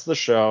that's the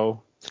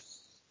show.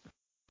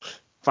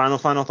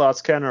 Final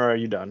thoughts, Ken, or are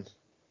you done?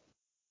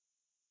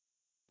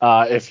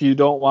 If you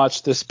don't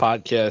watch this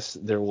podcast,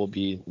 there will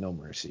be no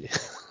mercy.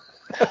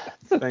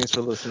 Thanks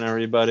for listening,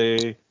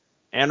 everybody.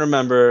 And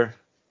remember,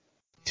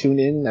 tune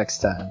in next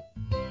time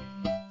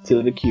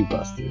to the Q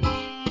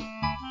Busters.